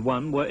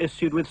 731 were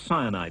issued with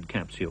cyanide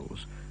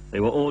capsules.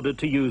 They were ordered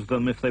to use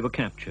them if they were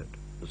captured.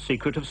 The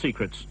secret of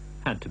secrets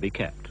had to be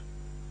kept.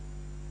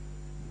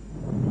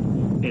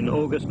 In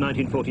August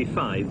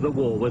 1945, the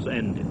war was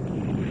ended,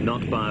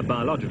 not by a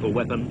biological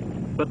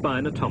weapon, but by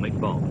an atomic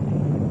bomb.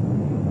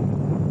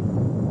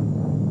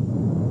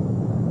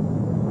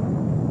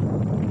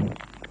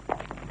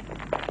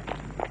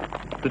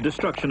 The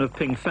destruction of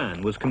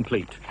Pingfan was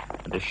complete,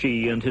 and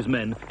Ishii and his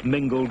men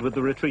mingled with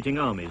the retreating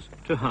armies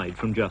to hide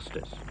from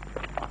justice.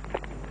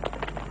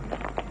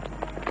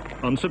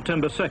 On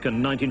September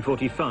 2nd,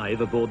 1945,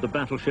 aboard the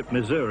battleship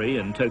Missouri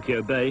in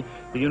Tokyo Bay,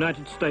 the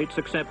United States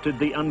accepted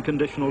the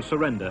unconditional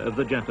surrender of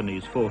the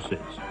Japanese forces.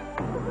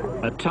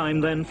 A time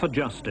then for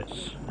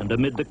justice, and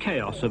amid the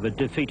chaos of a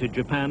defeated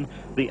Japan,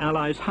 the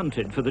Allies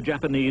hunted for the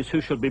Japanese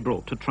who should be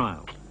brought to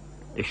trial.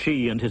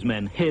 Ishii and his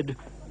men hid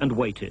and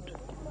waited.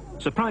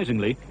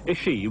 Surprisingly,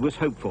 Ishii was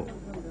hopeful.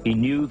 He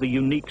knew the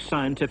unique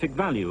scientific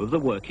value of the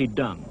work he'd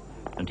done,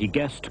 and he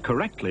guessed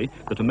correctly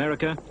that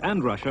America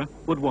and Russia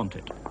would want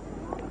it.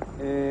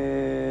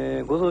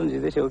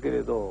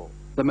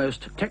 The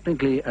most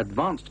technically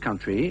advanced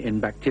country in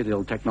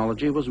bacterial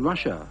technology was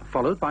Russia,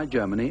 followed by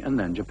Germany and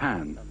then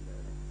Japan.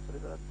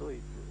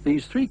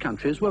 These three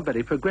countries were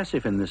very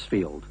progressive in this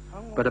field,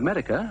 but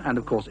America, and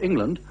of course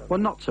England, were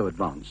not so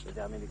advanced.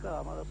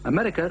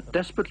 America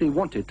desperately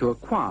wanted to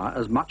acquire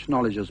as much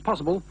knowledge as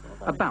possible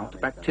about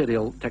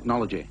bacterial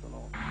technology.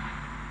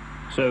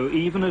 So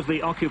even as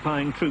the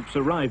occupying troops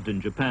arrived in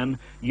Japan,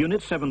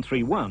 Unit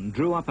 731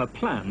 drew up a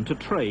plan to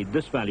trade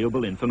this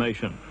valuable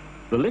information.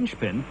 The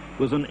linchpin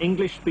was an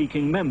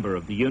English-speaking member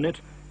of the unit,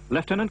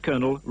 Lieutenant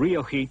Colonel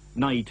Ryoshi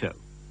Naito.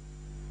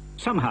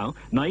 Somehow,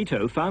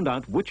 Naito found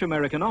out which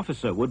American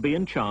officer would be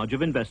in charge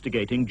of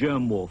investigating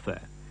germ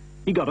warfare.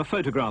 He got a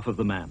photograph of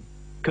the man,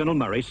 Colonel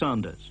Murray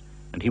Sanders,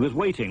 and he was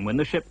waiting when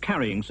the ship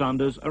carrying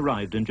Sanders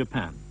arrived in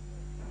Japan.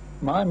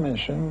 My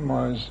mission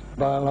was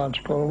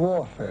biological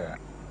warfare.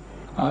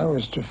 I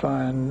was to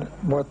find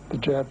what the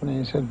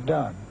Japanese had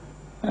done.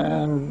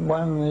 And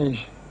when the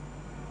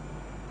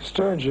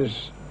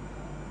Sturgis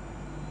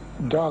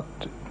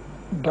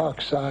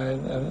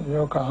dockside at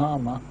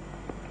Yokohama,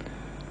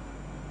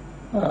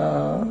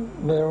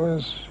 there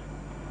was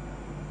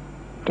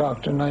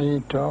Dr.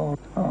 Naito.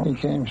 He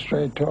came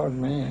straight toward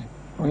me.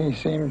 He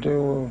seemed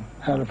to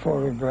have had a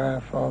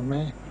photograph of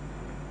me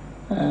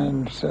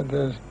and said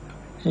that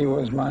he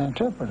was my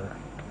interpreter.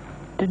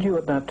 Did you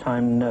at that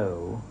time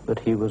know that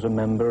he was a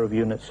member of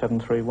Unit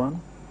 731?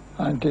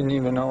 I didn't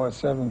even know what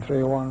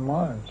 731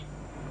 was.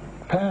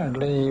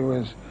 Apparently he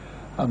was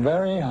a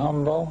very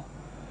humble,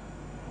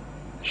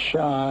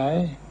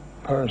 shy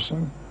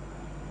person,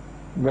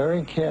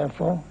 very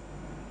careful,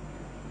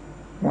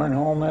 went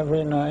home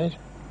every night,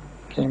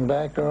 came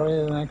back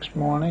early the next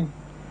morning.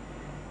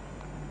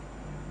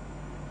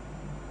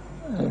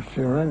 If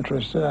you're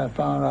interested, I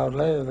found out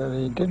later that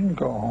he didn't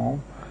go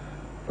home,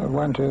 but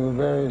went to the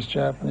various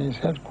Japanese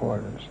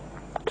headquarters.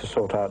 To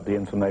sort out the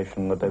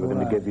information that they were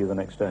going to give you the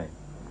next day?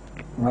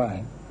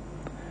 Right.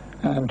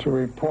 And to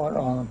report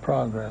on the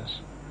progress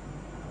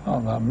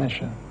of our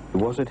mission.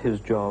 Was it his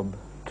job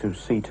to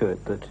see to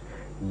it that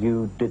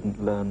you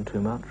didn't learn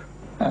too much?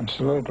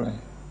 Absolutely.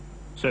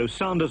 So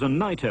Sanders and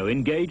Naito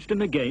engaged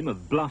in a game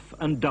of bluff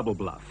and double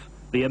bluff.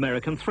 The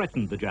American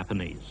threatened the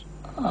Japanese.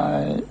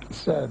 I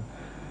said,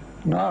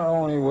 not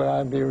only would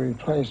I be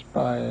replaced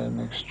by an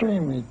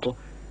extremely...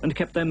 and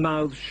kept their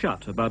mouths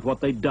shut about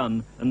what they'd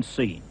done and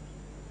seen.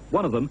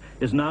 One of them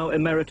is now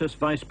Emeritus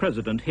Vice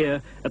President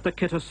here at the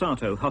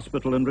Kitasato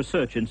Hospital and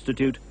Research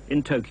Institute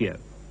in Tokyo.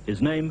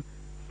 His name,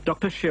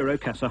 Dr. Shiro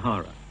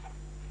Kasahara.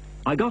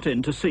 I got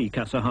in to see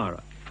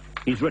Kasahara.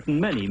 He's written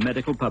many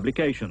medical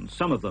publications,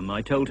 some of them,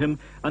 I told him,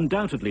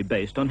 undoubtedly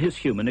based on his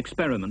human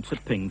experiments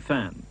at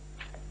Ping-Fan.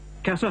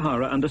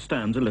 Kasahara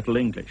understands a little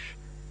English.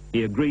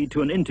 He agreed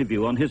to an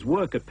interview on his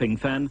work at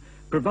Ping-Fan,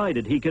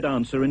 provided he could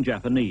answer in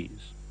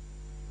Japanese.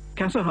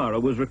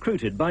 Kasahara was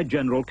recruited by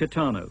General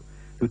Kitano,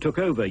 who took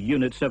over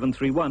Unit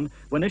 731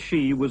 when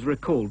Ishii was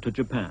recalled to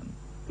Japan.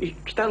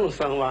 Mr.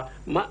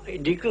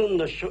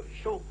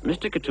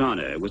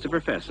 Kitano was a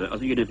professor at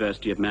the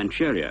University of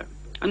Manchuria,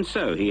 and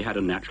so he had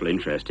a natural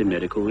interest in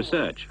medical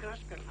research.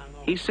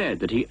 He said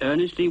that he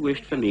earnestly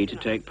wished for me to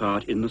take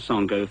part in the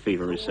Songo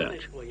fever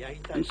research,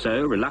 and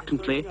so,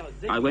 reluctantly,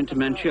 I went to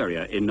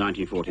Manchuria in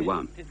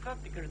 1941.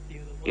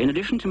 In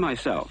addition to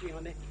myself,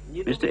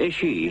 Mr.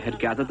 Ishii had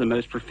gathered the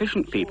most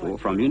proficient people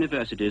from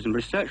universities and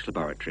research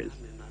laboratories,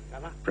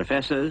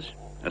 professors,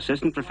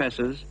 assistant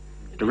professors,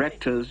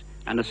 directors,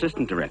 and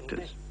assistant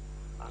directors.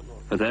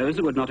 For those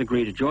that would not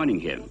agree to joining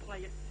him,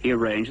 he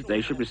arranged that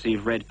they should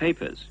receive red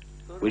papers,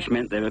 which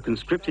meant they were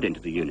conscripted into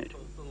the unit.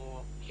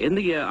 In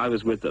the year I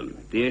was with them,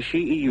 the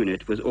Ishii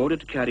unit was ordered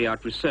to carry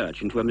out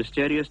research into a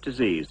mysterious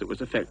disease that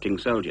was affecting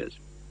soldiers.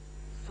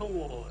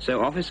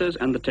 So officers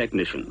and the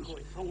technicians,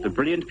 the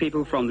brilliant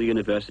people from the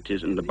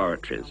universities and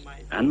laboratories,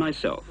 and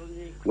myself,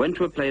 went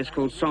to a place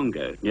called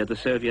Songo near the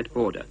Soviet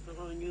border.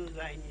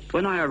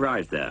 When I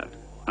arrived there,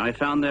 I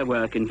found their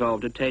work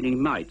involved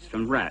obtaining mites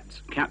from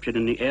rats captured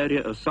in the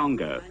area of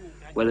Songo,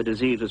 where the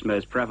disease was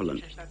most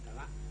prevalent.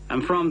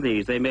 And from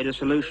these they made a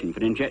solution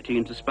for injecting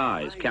into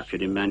spies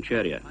captured in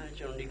Manchuria.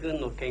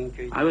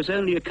 I was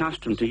only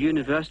accustomed to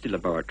university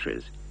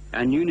laboratories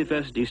and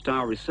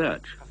university-style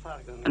research,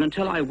 and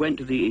until I went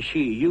to the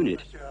Ishii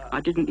unit, I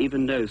didn't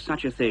even know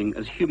such a thing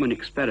as human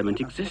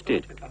experiment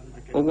existed,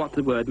 or what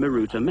the word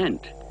Maruta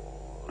meant.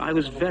 I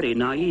was very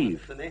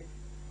naive.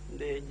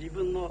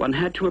 One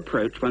had to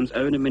approach one's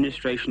own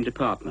administration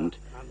department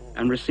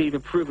and receive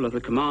approval of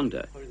the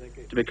commander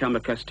to become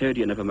a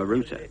custodian of a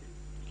Maruta.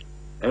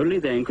 Only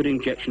then could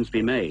injections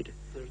be made,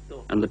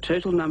 and the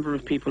total number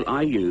of people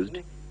I used,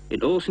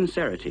 in all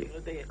sincerity,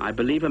 I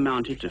believe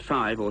amounted to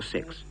 5 or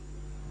 6.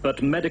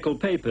 But medical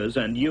papers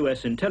and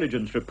US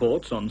intelligence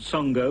reports on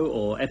Songo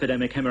or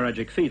epidemic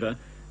hemorrhagic fever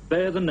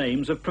bear the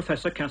names of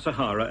Professor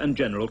Kasahara and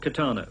General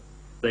Kitano.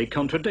 They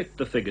contradict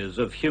the figures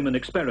of human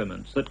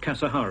experiments that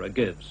Kasahara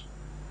gives.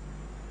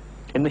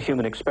 In the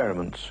human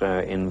experiments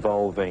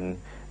involving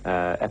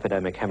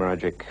epidemic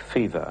hemorrhagic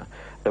fever,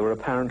 there were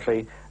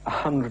apparently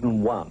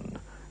 101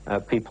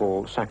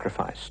 people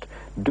sacrificed.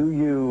 Do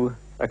you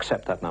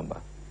accept that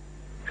number?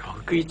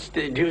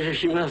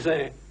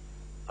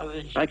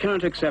 I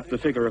cannot accept the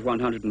figure of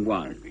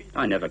 101.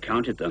 I never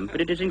counted them, but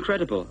it is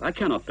incredible. I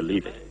cannot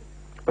believe it.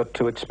 But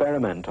to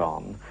experiment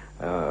on,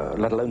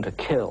 let alone to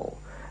kill,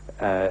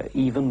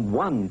 even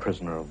one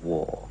prisoner of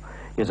war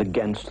is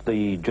against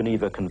the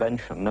Geneva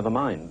Convention, never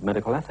mind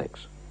medical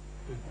ethics.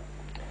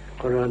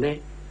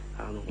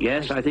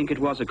 Yes, I think it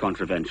was a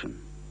contravention.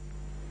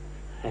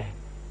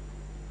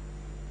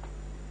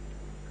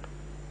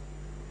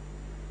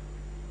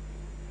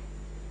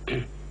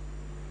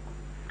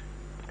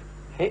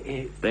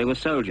 They were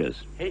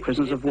soldiers,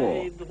 prisoners of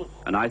war,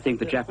 and I think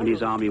the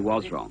Japanese army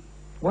was wrong.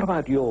 What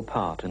about your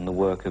part in the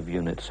work of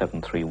Unit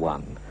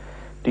 731?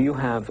 Do you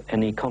have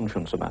any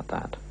conscience about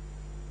that?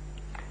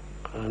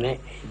 I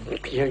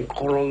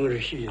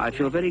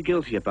feel very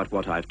guilty about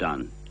what I've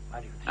done,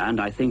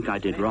 and I think I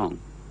did wrong.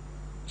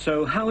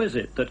 So how is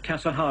it that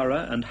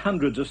Kasahara and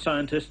hundreds of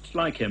scientists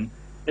like him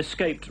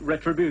escaped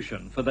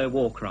retribution for their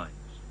war crimes?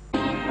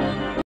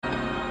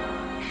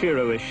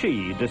 Shiro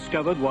Ishii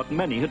discovered what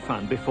many had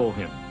found before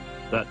him,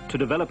 that to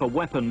develop a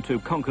weapon to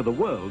conquer the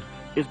world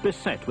is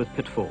beset with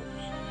pitfalls.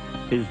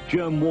 His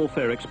germ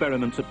warfare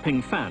experiments at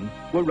Pingfan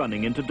were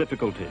running into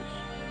difficulties.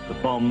 The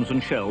bombs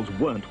and shells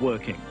weren't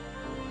working.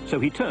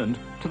 So he turned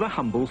to the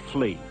humble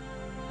flea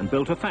and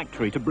built a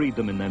factory to breed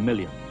them in their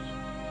millions.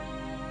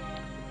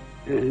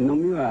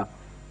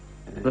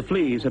 The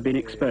fleas have been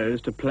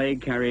exposed to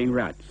plague-carrying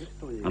rats,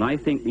 and I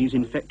think these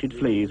infected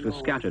fleas were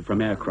scattered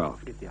from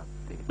aircraft.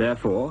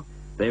 Therefore,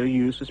 they were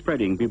used for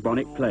spreading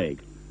bubonic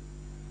plague.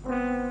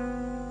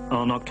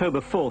 On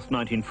October 4th,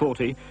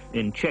 1940,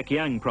 in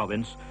Zhejiang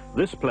province,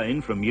 this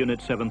plane from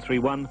Unit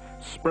 731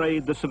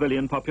 sprayed the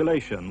civilian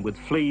population with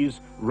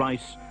fleas,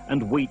 rice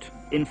and wheat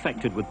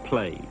infected with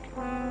plague.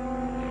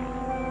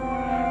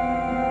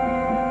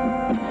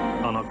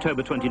 On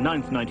October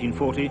 29th,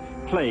 1940,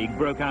 plague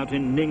broke out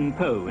in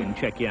Ningpo in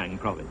Zhejiang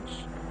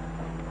province.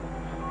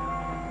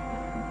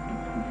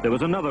 There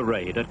was another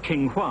raid at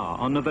Qinghua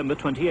on November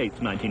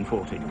 28th,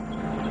 1940.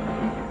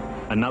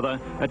 Another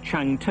at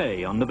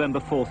Changte on November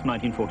 4th,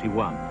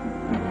 1941.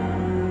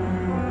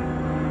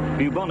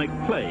 Bubonic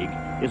plague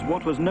is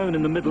what was known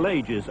in the Middle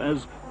Ages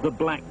as the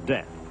Black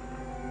Death.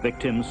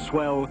 Victims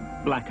swell,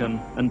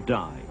 blacken and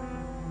die.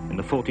 In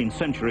the 14th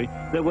century,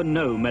 there were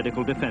no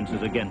medical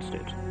defenses against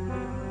it.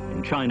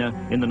 In China,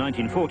 in the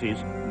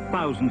 1940s,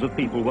 thousands of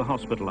people were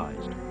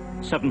hospitalized.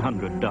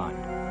 700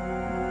 died.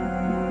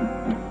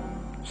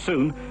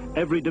 Soon,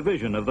 every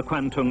division of the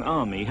Kwantung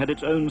Army had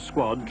its own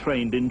squad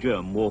trained in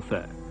germ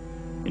warfare.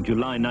 In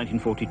July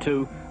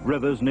 1942,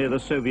 rivers near the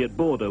Soviet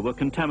border were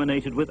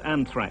contaminated with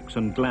anthrax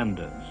and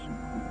glanders.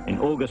 In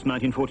August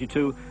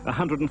 1942,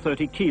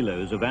 130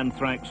 kilos of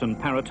anthrax and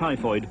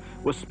paratyphoid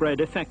were spread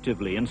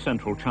effectively in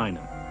central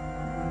China.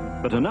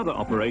 But another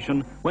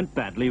operation went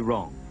badly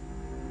wrong.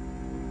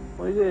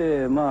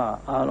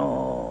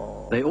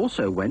 They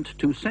also went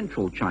to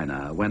central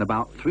China when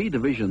about 3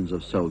 divisions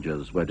of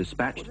soldiers were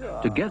dispatched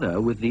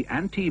together with the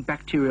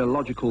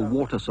anti-bacteriological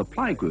water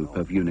supply group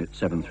of Unit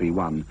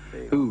 731,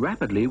 who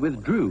rapidly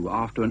withdrew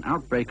after an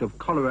outbreak of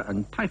cholera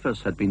and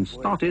typhus had been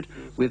started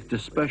with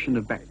dispersion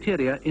of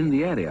bacteria in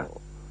the area.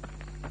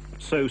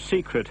 So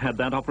secret had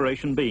that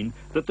operation been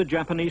that the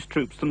Japanese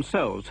troops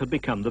themselves had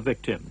become the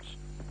victims.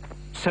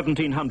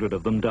 1,700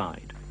 of them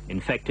died,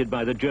 infected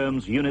by the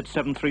germs Unit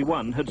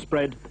 731 had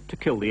spread to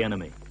kill the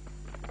enemy.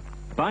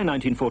 By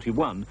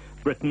 1941,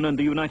 Britain and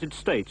the United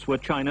States were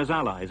China's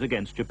allies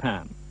against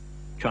Japan.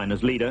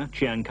 China's leader,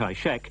 Chiang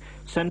Kai-shek,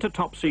 sent a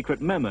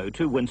top-secret memo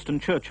to Winston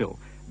Churchill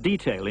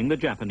detailing the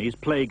Japanese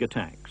plague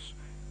attacks.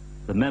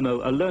 The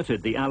memo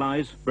alerted the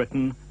allies,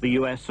 Britain, the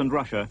US and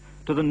Russia,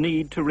 to the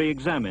need to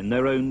re-examine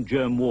their own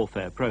germ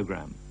warfare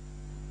program.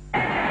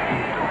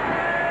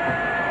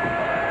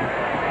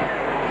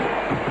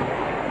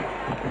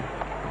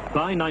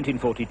 By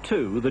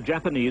 1942, the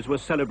Japanese were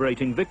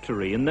celebrating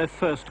victory in their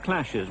first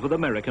clashes with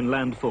American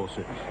land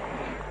forces.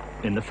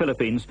 In the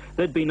Philippines,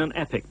 there'd been an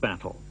epic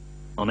battle.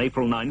 On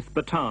April 9th,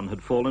 Bataan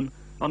had fallen.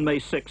 On May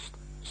 6th,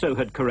 so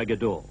had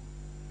Corregidor.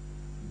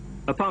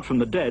 Apart from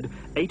the dead,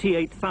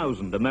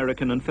 88,000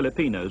 American and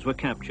Filipinos were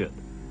captured.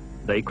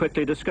 They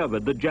quickly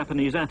discovered the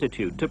Japanese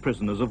attitude to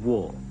prisoners of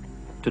war.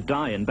 To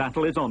die in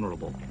battle is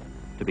honorable.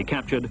 To be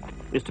captured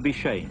is to be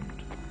shamed.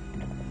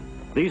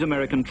 These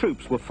American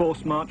troops were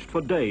force-marched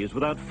for days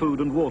without food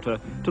and water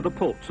to the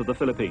ports of the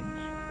Philippines.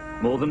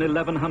 More than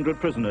 1,100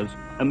 prisoners,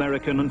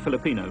 American and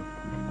Filipino,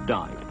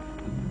 died.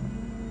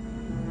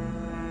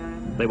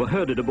 They were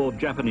herded aboard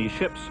Japanese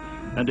ships,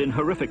 and in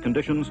horrific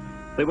conditions,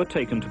 they were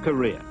taken to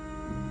Korea.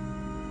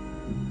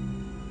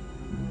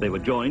 They were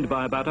joined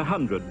by about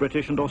 100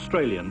 British and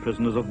Australian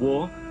prisoners of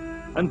war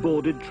and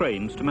boarded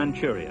trains to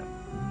Manchuria,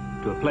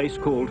 to a place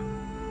called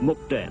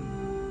Mukden.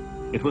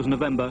 It was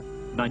November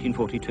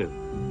 1942.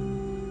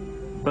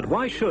 But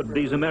why should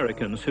these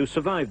Americans who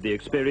survived the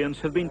experience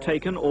have been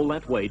taken all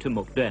that way to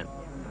Mukden?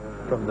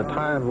 From the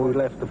time we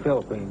left the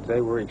Philippines, they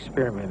were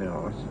experimenting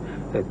on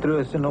us. They threw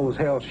us in those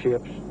hell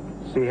ships,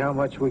 see how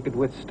much we could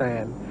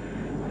withstand,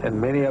 and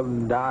many of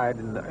them died.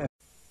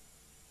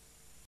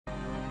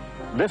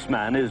 This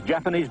man is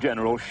Japanese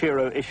General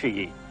Shiro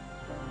Ishii.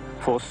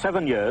 For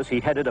 7 years, he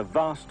headed a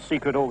vast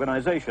secret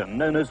organization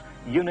known as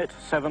Unit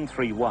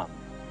 731.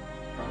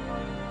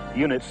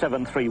 Unit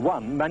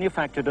 731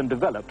 manufactured and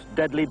developed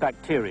deadly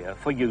bacteria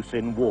for use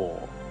in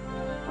war.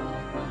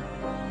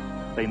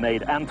 They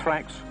made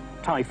anthrax,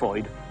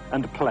 typhoid,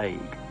 and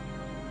plague.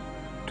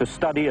 To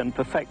study and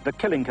perfect the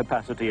killing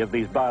capacity of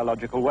these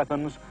biological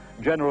weapons,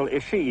 General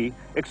Ishii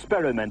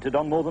experimented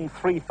on more than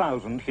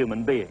 3,000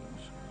 human beings,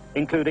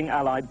 including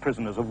Allied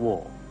prisoners of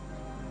war.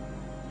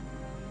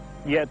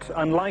 Yet,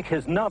 unlike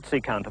his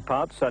Nazi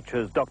counterparts, such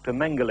as Dr.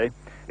 Mengele,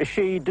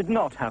 Ishii did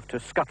not have to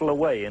scuttle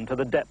away into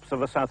the depths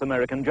of a South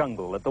American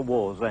jungle at the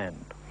war's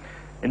end.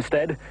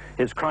 Instead,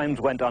 his crimes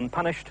went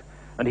unpunished,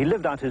 and he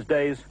lived out his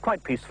days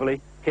quite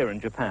peacefully here in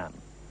Japan.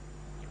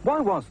 Why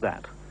was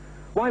that?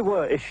 Why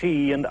were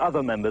Ishii and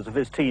other members of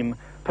his team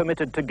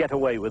permitted to get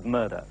away with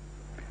murder?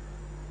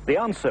 The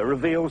answer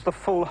reveals the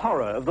full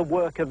horror of the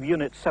work of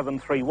Unit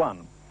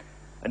 731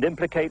 and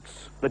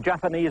implicates the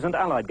Japanese and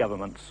Allied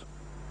governments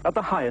at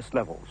the highest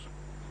levels.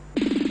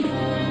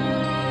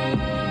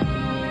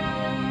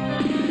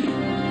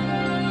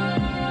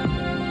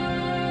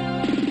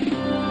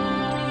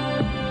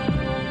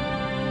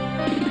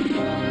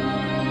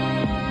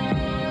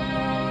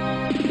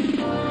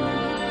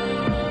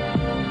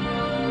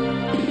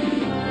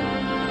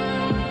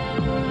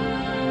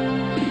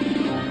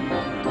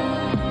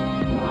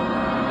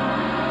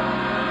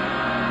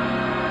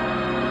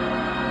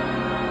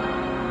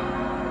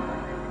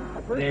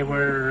 They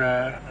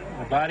were,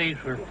 the bodies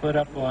were put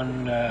up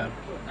on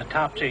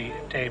autopsy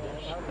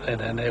tables, and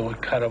then they would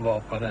cut them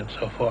open and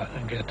so forth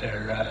and get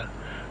their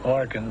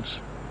organs,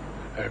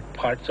 or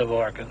parts of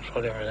organs,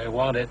 whatever they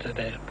wanted, and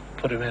they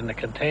put them in the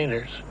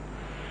containers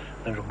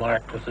and were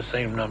marked with the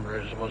same number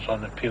as was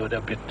on the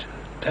POW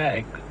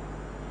tag.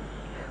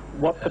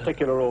 What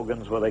particular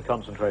organs were they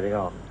concentrating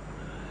on?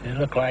 It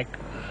looked like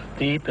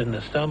deep in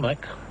the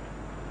stomach,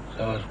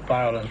 so it was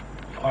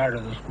part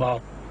of the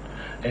small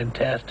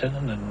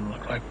intestine, and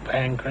looked like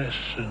pancreas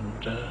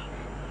and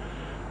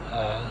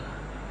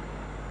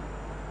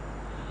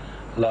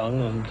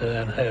lung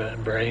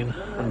and brain.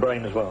 And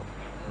brain as well.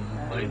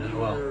 Brain as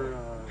well.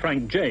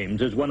 Frank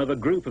James is one of a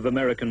group of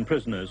American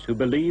prisoners who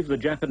believe the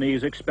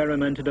Japanese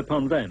experimented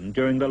upon them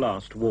during the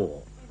last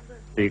war.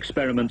 The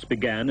experiments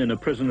began in a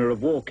prisoner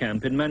of war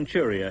camp in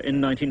Manchuria in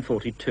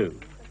 1942.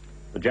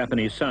 The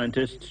Japanese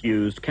scientists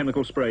used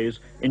chemical sprays,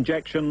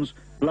 injections,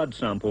 blood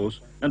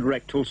samples, and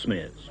rectal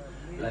smears.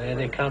 And then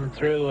they come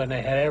through, and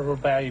they had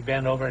everybody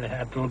bent over, and they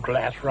had little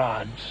glass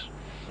rods.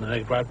 And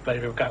they got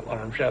one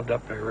of them shoved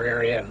up their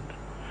rear end,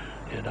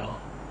 you know.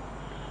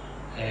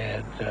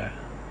 And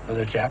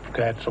the Japs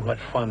had so much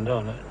fun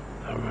doing it.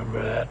 I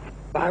remember that.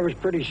 I was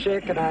pretty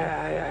sick, and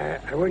I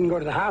wouldn't go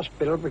to the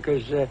hospital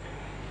because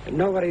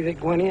nobody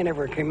that went in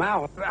ever came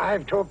out.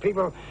 I've told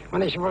people, when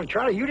they said, well,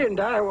 Charlie, you didn't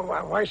die. Well,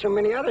 why so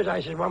many others?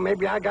 I said, well,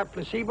 maybe I got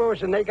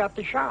placebos and they got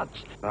the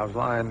shots. I was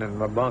lying in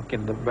my bunk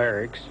in the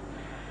barracks,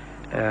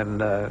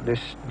 and this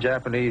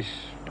Japanese,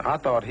 I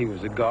thought he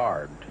was a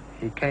guard.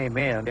 He came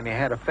in, and he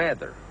had a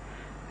feather,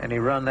 and he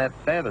run that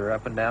feather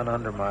up and down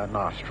under my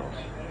nostrils.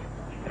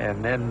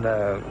 And then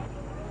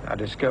I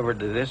discovered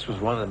that this was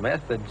one of the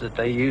methods that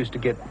they used to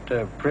get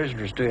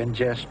prisoners to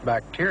ingest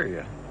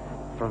bacteria.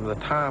 From the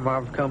time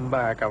I've come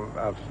back,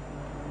 I've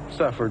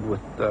suffered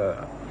with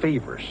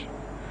fevers.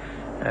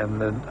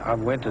 And I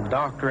went to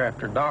doctor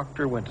after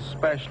doctor, went to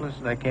specialists,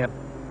 and they can't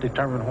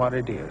determine what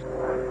it is.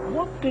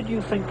 What did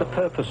you think the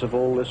purpose of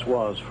all this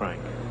was, Frank?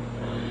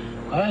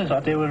 I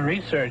thought they were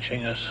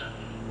researching us,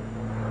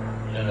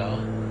 you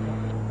know.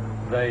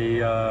 They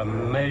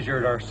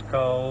measured our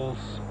skulls,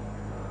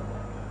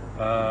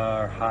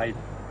 our height.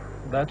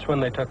 That's when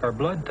they took our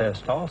blood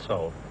test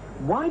also.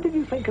 Why did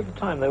you think at the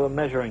time they were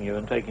measuring you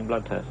and taking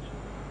blood tests?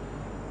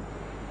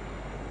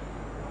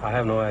 I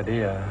have no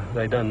idea.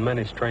 They done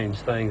many strange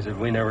things that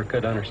we never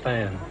could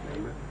understand.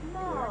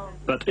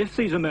 But if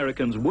these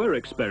Americans were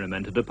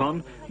experimented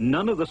upon,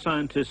 none of the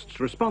scientists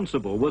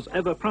responsible was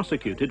ever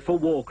prosecuted for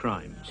war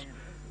crimes.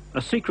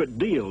 A secret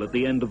deal at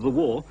the end of the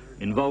war,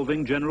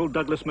 involving General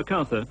Douglas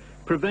MacArthur,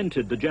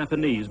 prevented the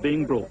Japanese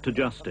being brought to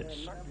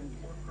justice.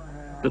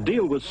 The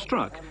deal was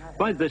struck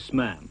by this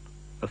man,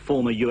 a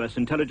former US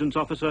intelligence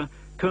officer,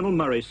 Colonel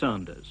Murray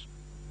Sanders.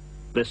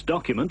 This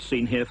document,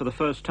 seen here for the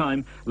first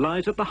time,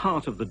 lies at the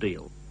heart of the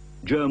deal.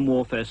 Germ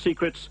warfare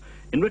secrets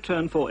in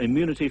return for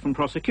immunity from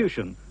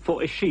prosecution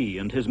for Ishii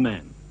and his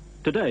men.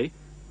 Today,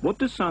 what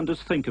does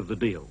Sanders think of the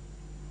deal?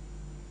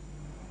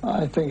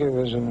 I think it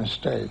was a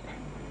mistake.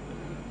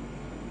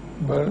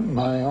 But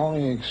my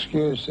only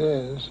excuse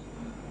is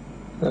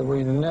that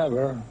we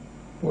never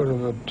would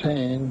have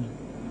obtained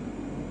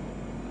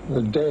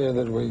the data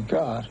that we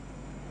got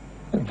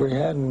if we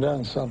hadn't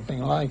done something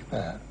like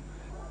that.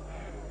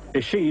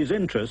 Ishii's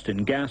interest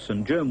in gas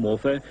and germ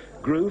warfare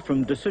grew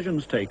from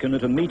decisions taken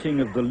at a meeting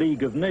of the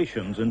League of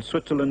Nations in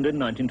Switzerland in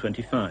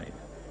 1925.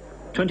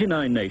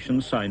 29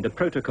 nations signed a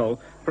protocol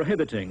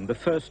prohibiting the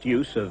first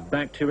use of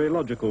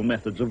bacteriological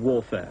methods of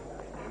warfare.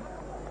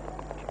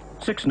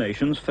 6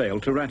 nations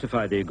failed to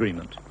ratify the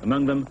agreement,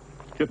 among them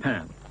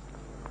Japan.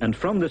 And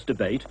from this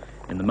debate,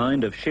 in the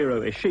mind of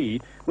Shiro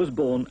Ishii, was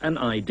born an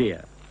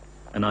idea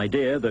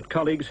that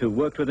colleagues who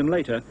worked with him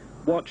later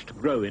watched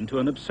grow into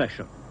an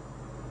obsession.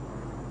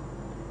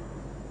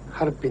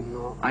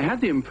 I had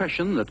the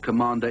impression that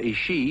Commander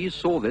Ishii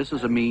saw this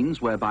as a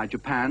means whereby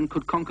Japan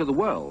could conquer the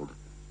world.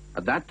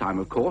 At that time,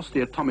 of course,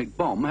 the atomic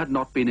bomb had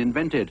not been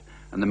invented,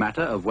 and the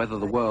matter of whether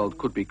the world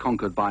could be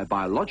conquered by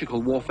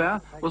biological warfare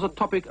was a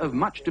topic of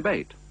much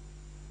debate.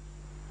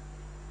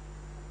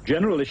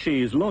 General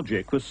Ishii's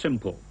logic was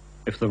simple.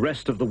 If the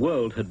rest of the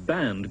world had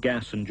banned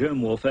gas and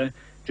germ warfare,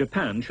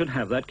 Japan should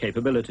have that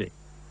capability.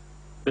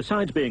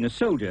 Besides being a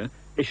soldier,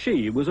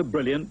 Ishii was a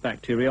brilliant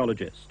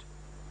bacteriologist.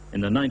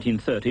 In the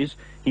 1930s,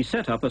 he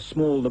set up a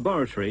small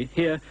laboratory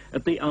here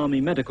at the Army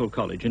Medical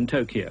College in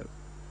Tokyo.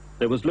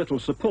 There was little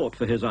support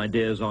for his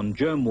ideas on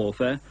germ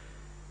warfare,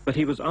 but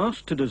he was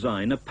asked to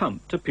design a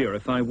pump to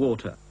purify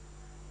water.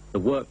 The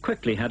work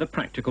quickly had a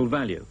practical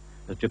value,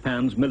 as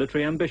Japan's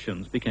military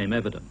ambitions became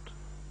evident.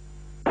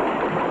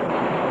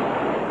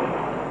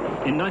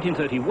 In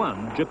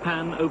 1931,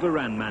 Japan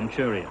overran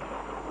Manchuria.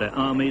 Their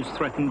armies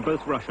threatened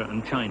both Russia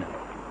and China.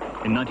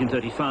 In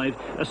 1935,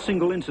 a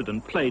single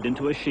incident played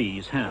into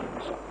Ishii's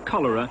hands.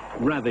 Cholera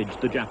ravaged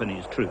the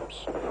Japanese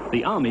troops.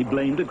 The army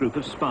blamed a group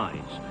of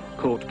spies,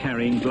 caught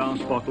carrying glass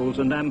bottles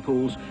and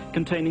ampoules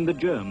containing the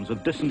germs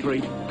of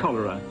dysentery,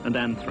 cholera and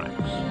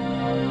anthrax.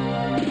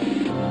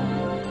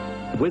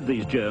 With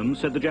these germs,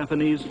 said the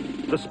Japanese,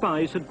 the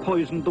spies had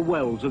poisoned the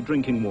wells of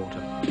drinking water.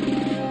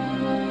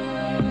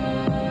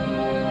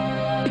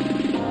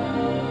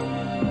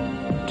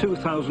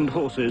 2,000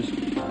 horses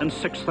and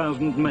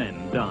 6,000 men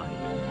died.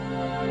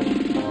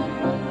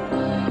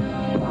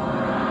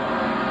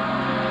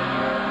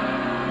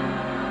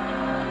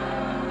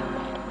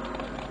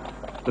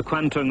 The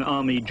Kwantung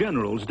Army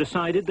generals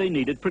decided they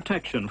needed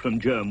protection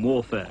from germ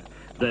warfare.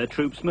 Their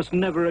troops must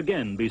never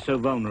again be so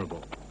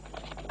vulnerable.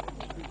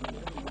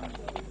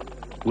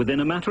 Within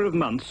a matter of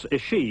months,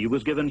 Ishii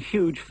was given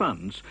huge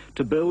funds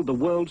to build the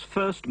world's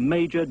first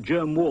major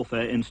germ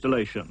warfare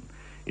installation.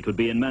 It would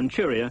be in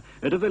Manchuria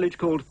at a village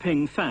called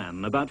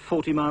Pingfan, about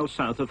 40 miles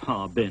south of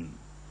Harbin.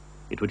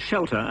 It would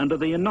shelter under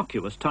the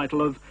innocuous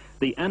title of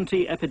the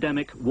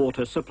Anti-Epidemic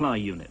Water Supply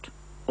Unit,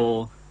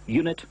 or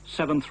Unit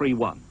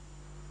 731.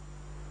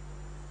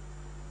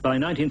 By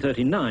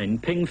 1939,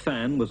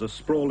 Pingfan was a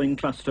sprawling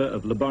cluster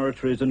of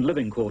laboratories and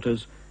living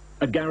quarters,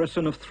 a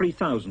garrison of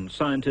 3,000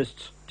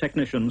 scientists,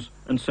 technicians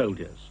and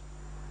soldiers.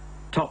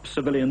 Top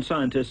civilian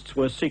scientists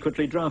were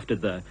secretly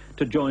drafted there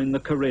to join the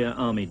career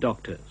army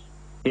doctors.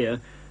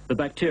 Here, the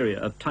bacteria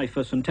of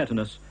typhus and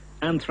tetanus,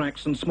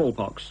 anthrax and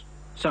smallpox,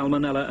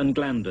 salmonella and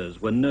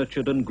glanders were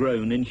nurtured and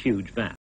grown in huge vats.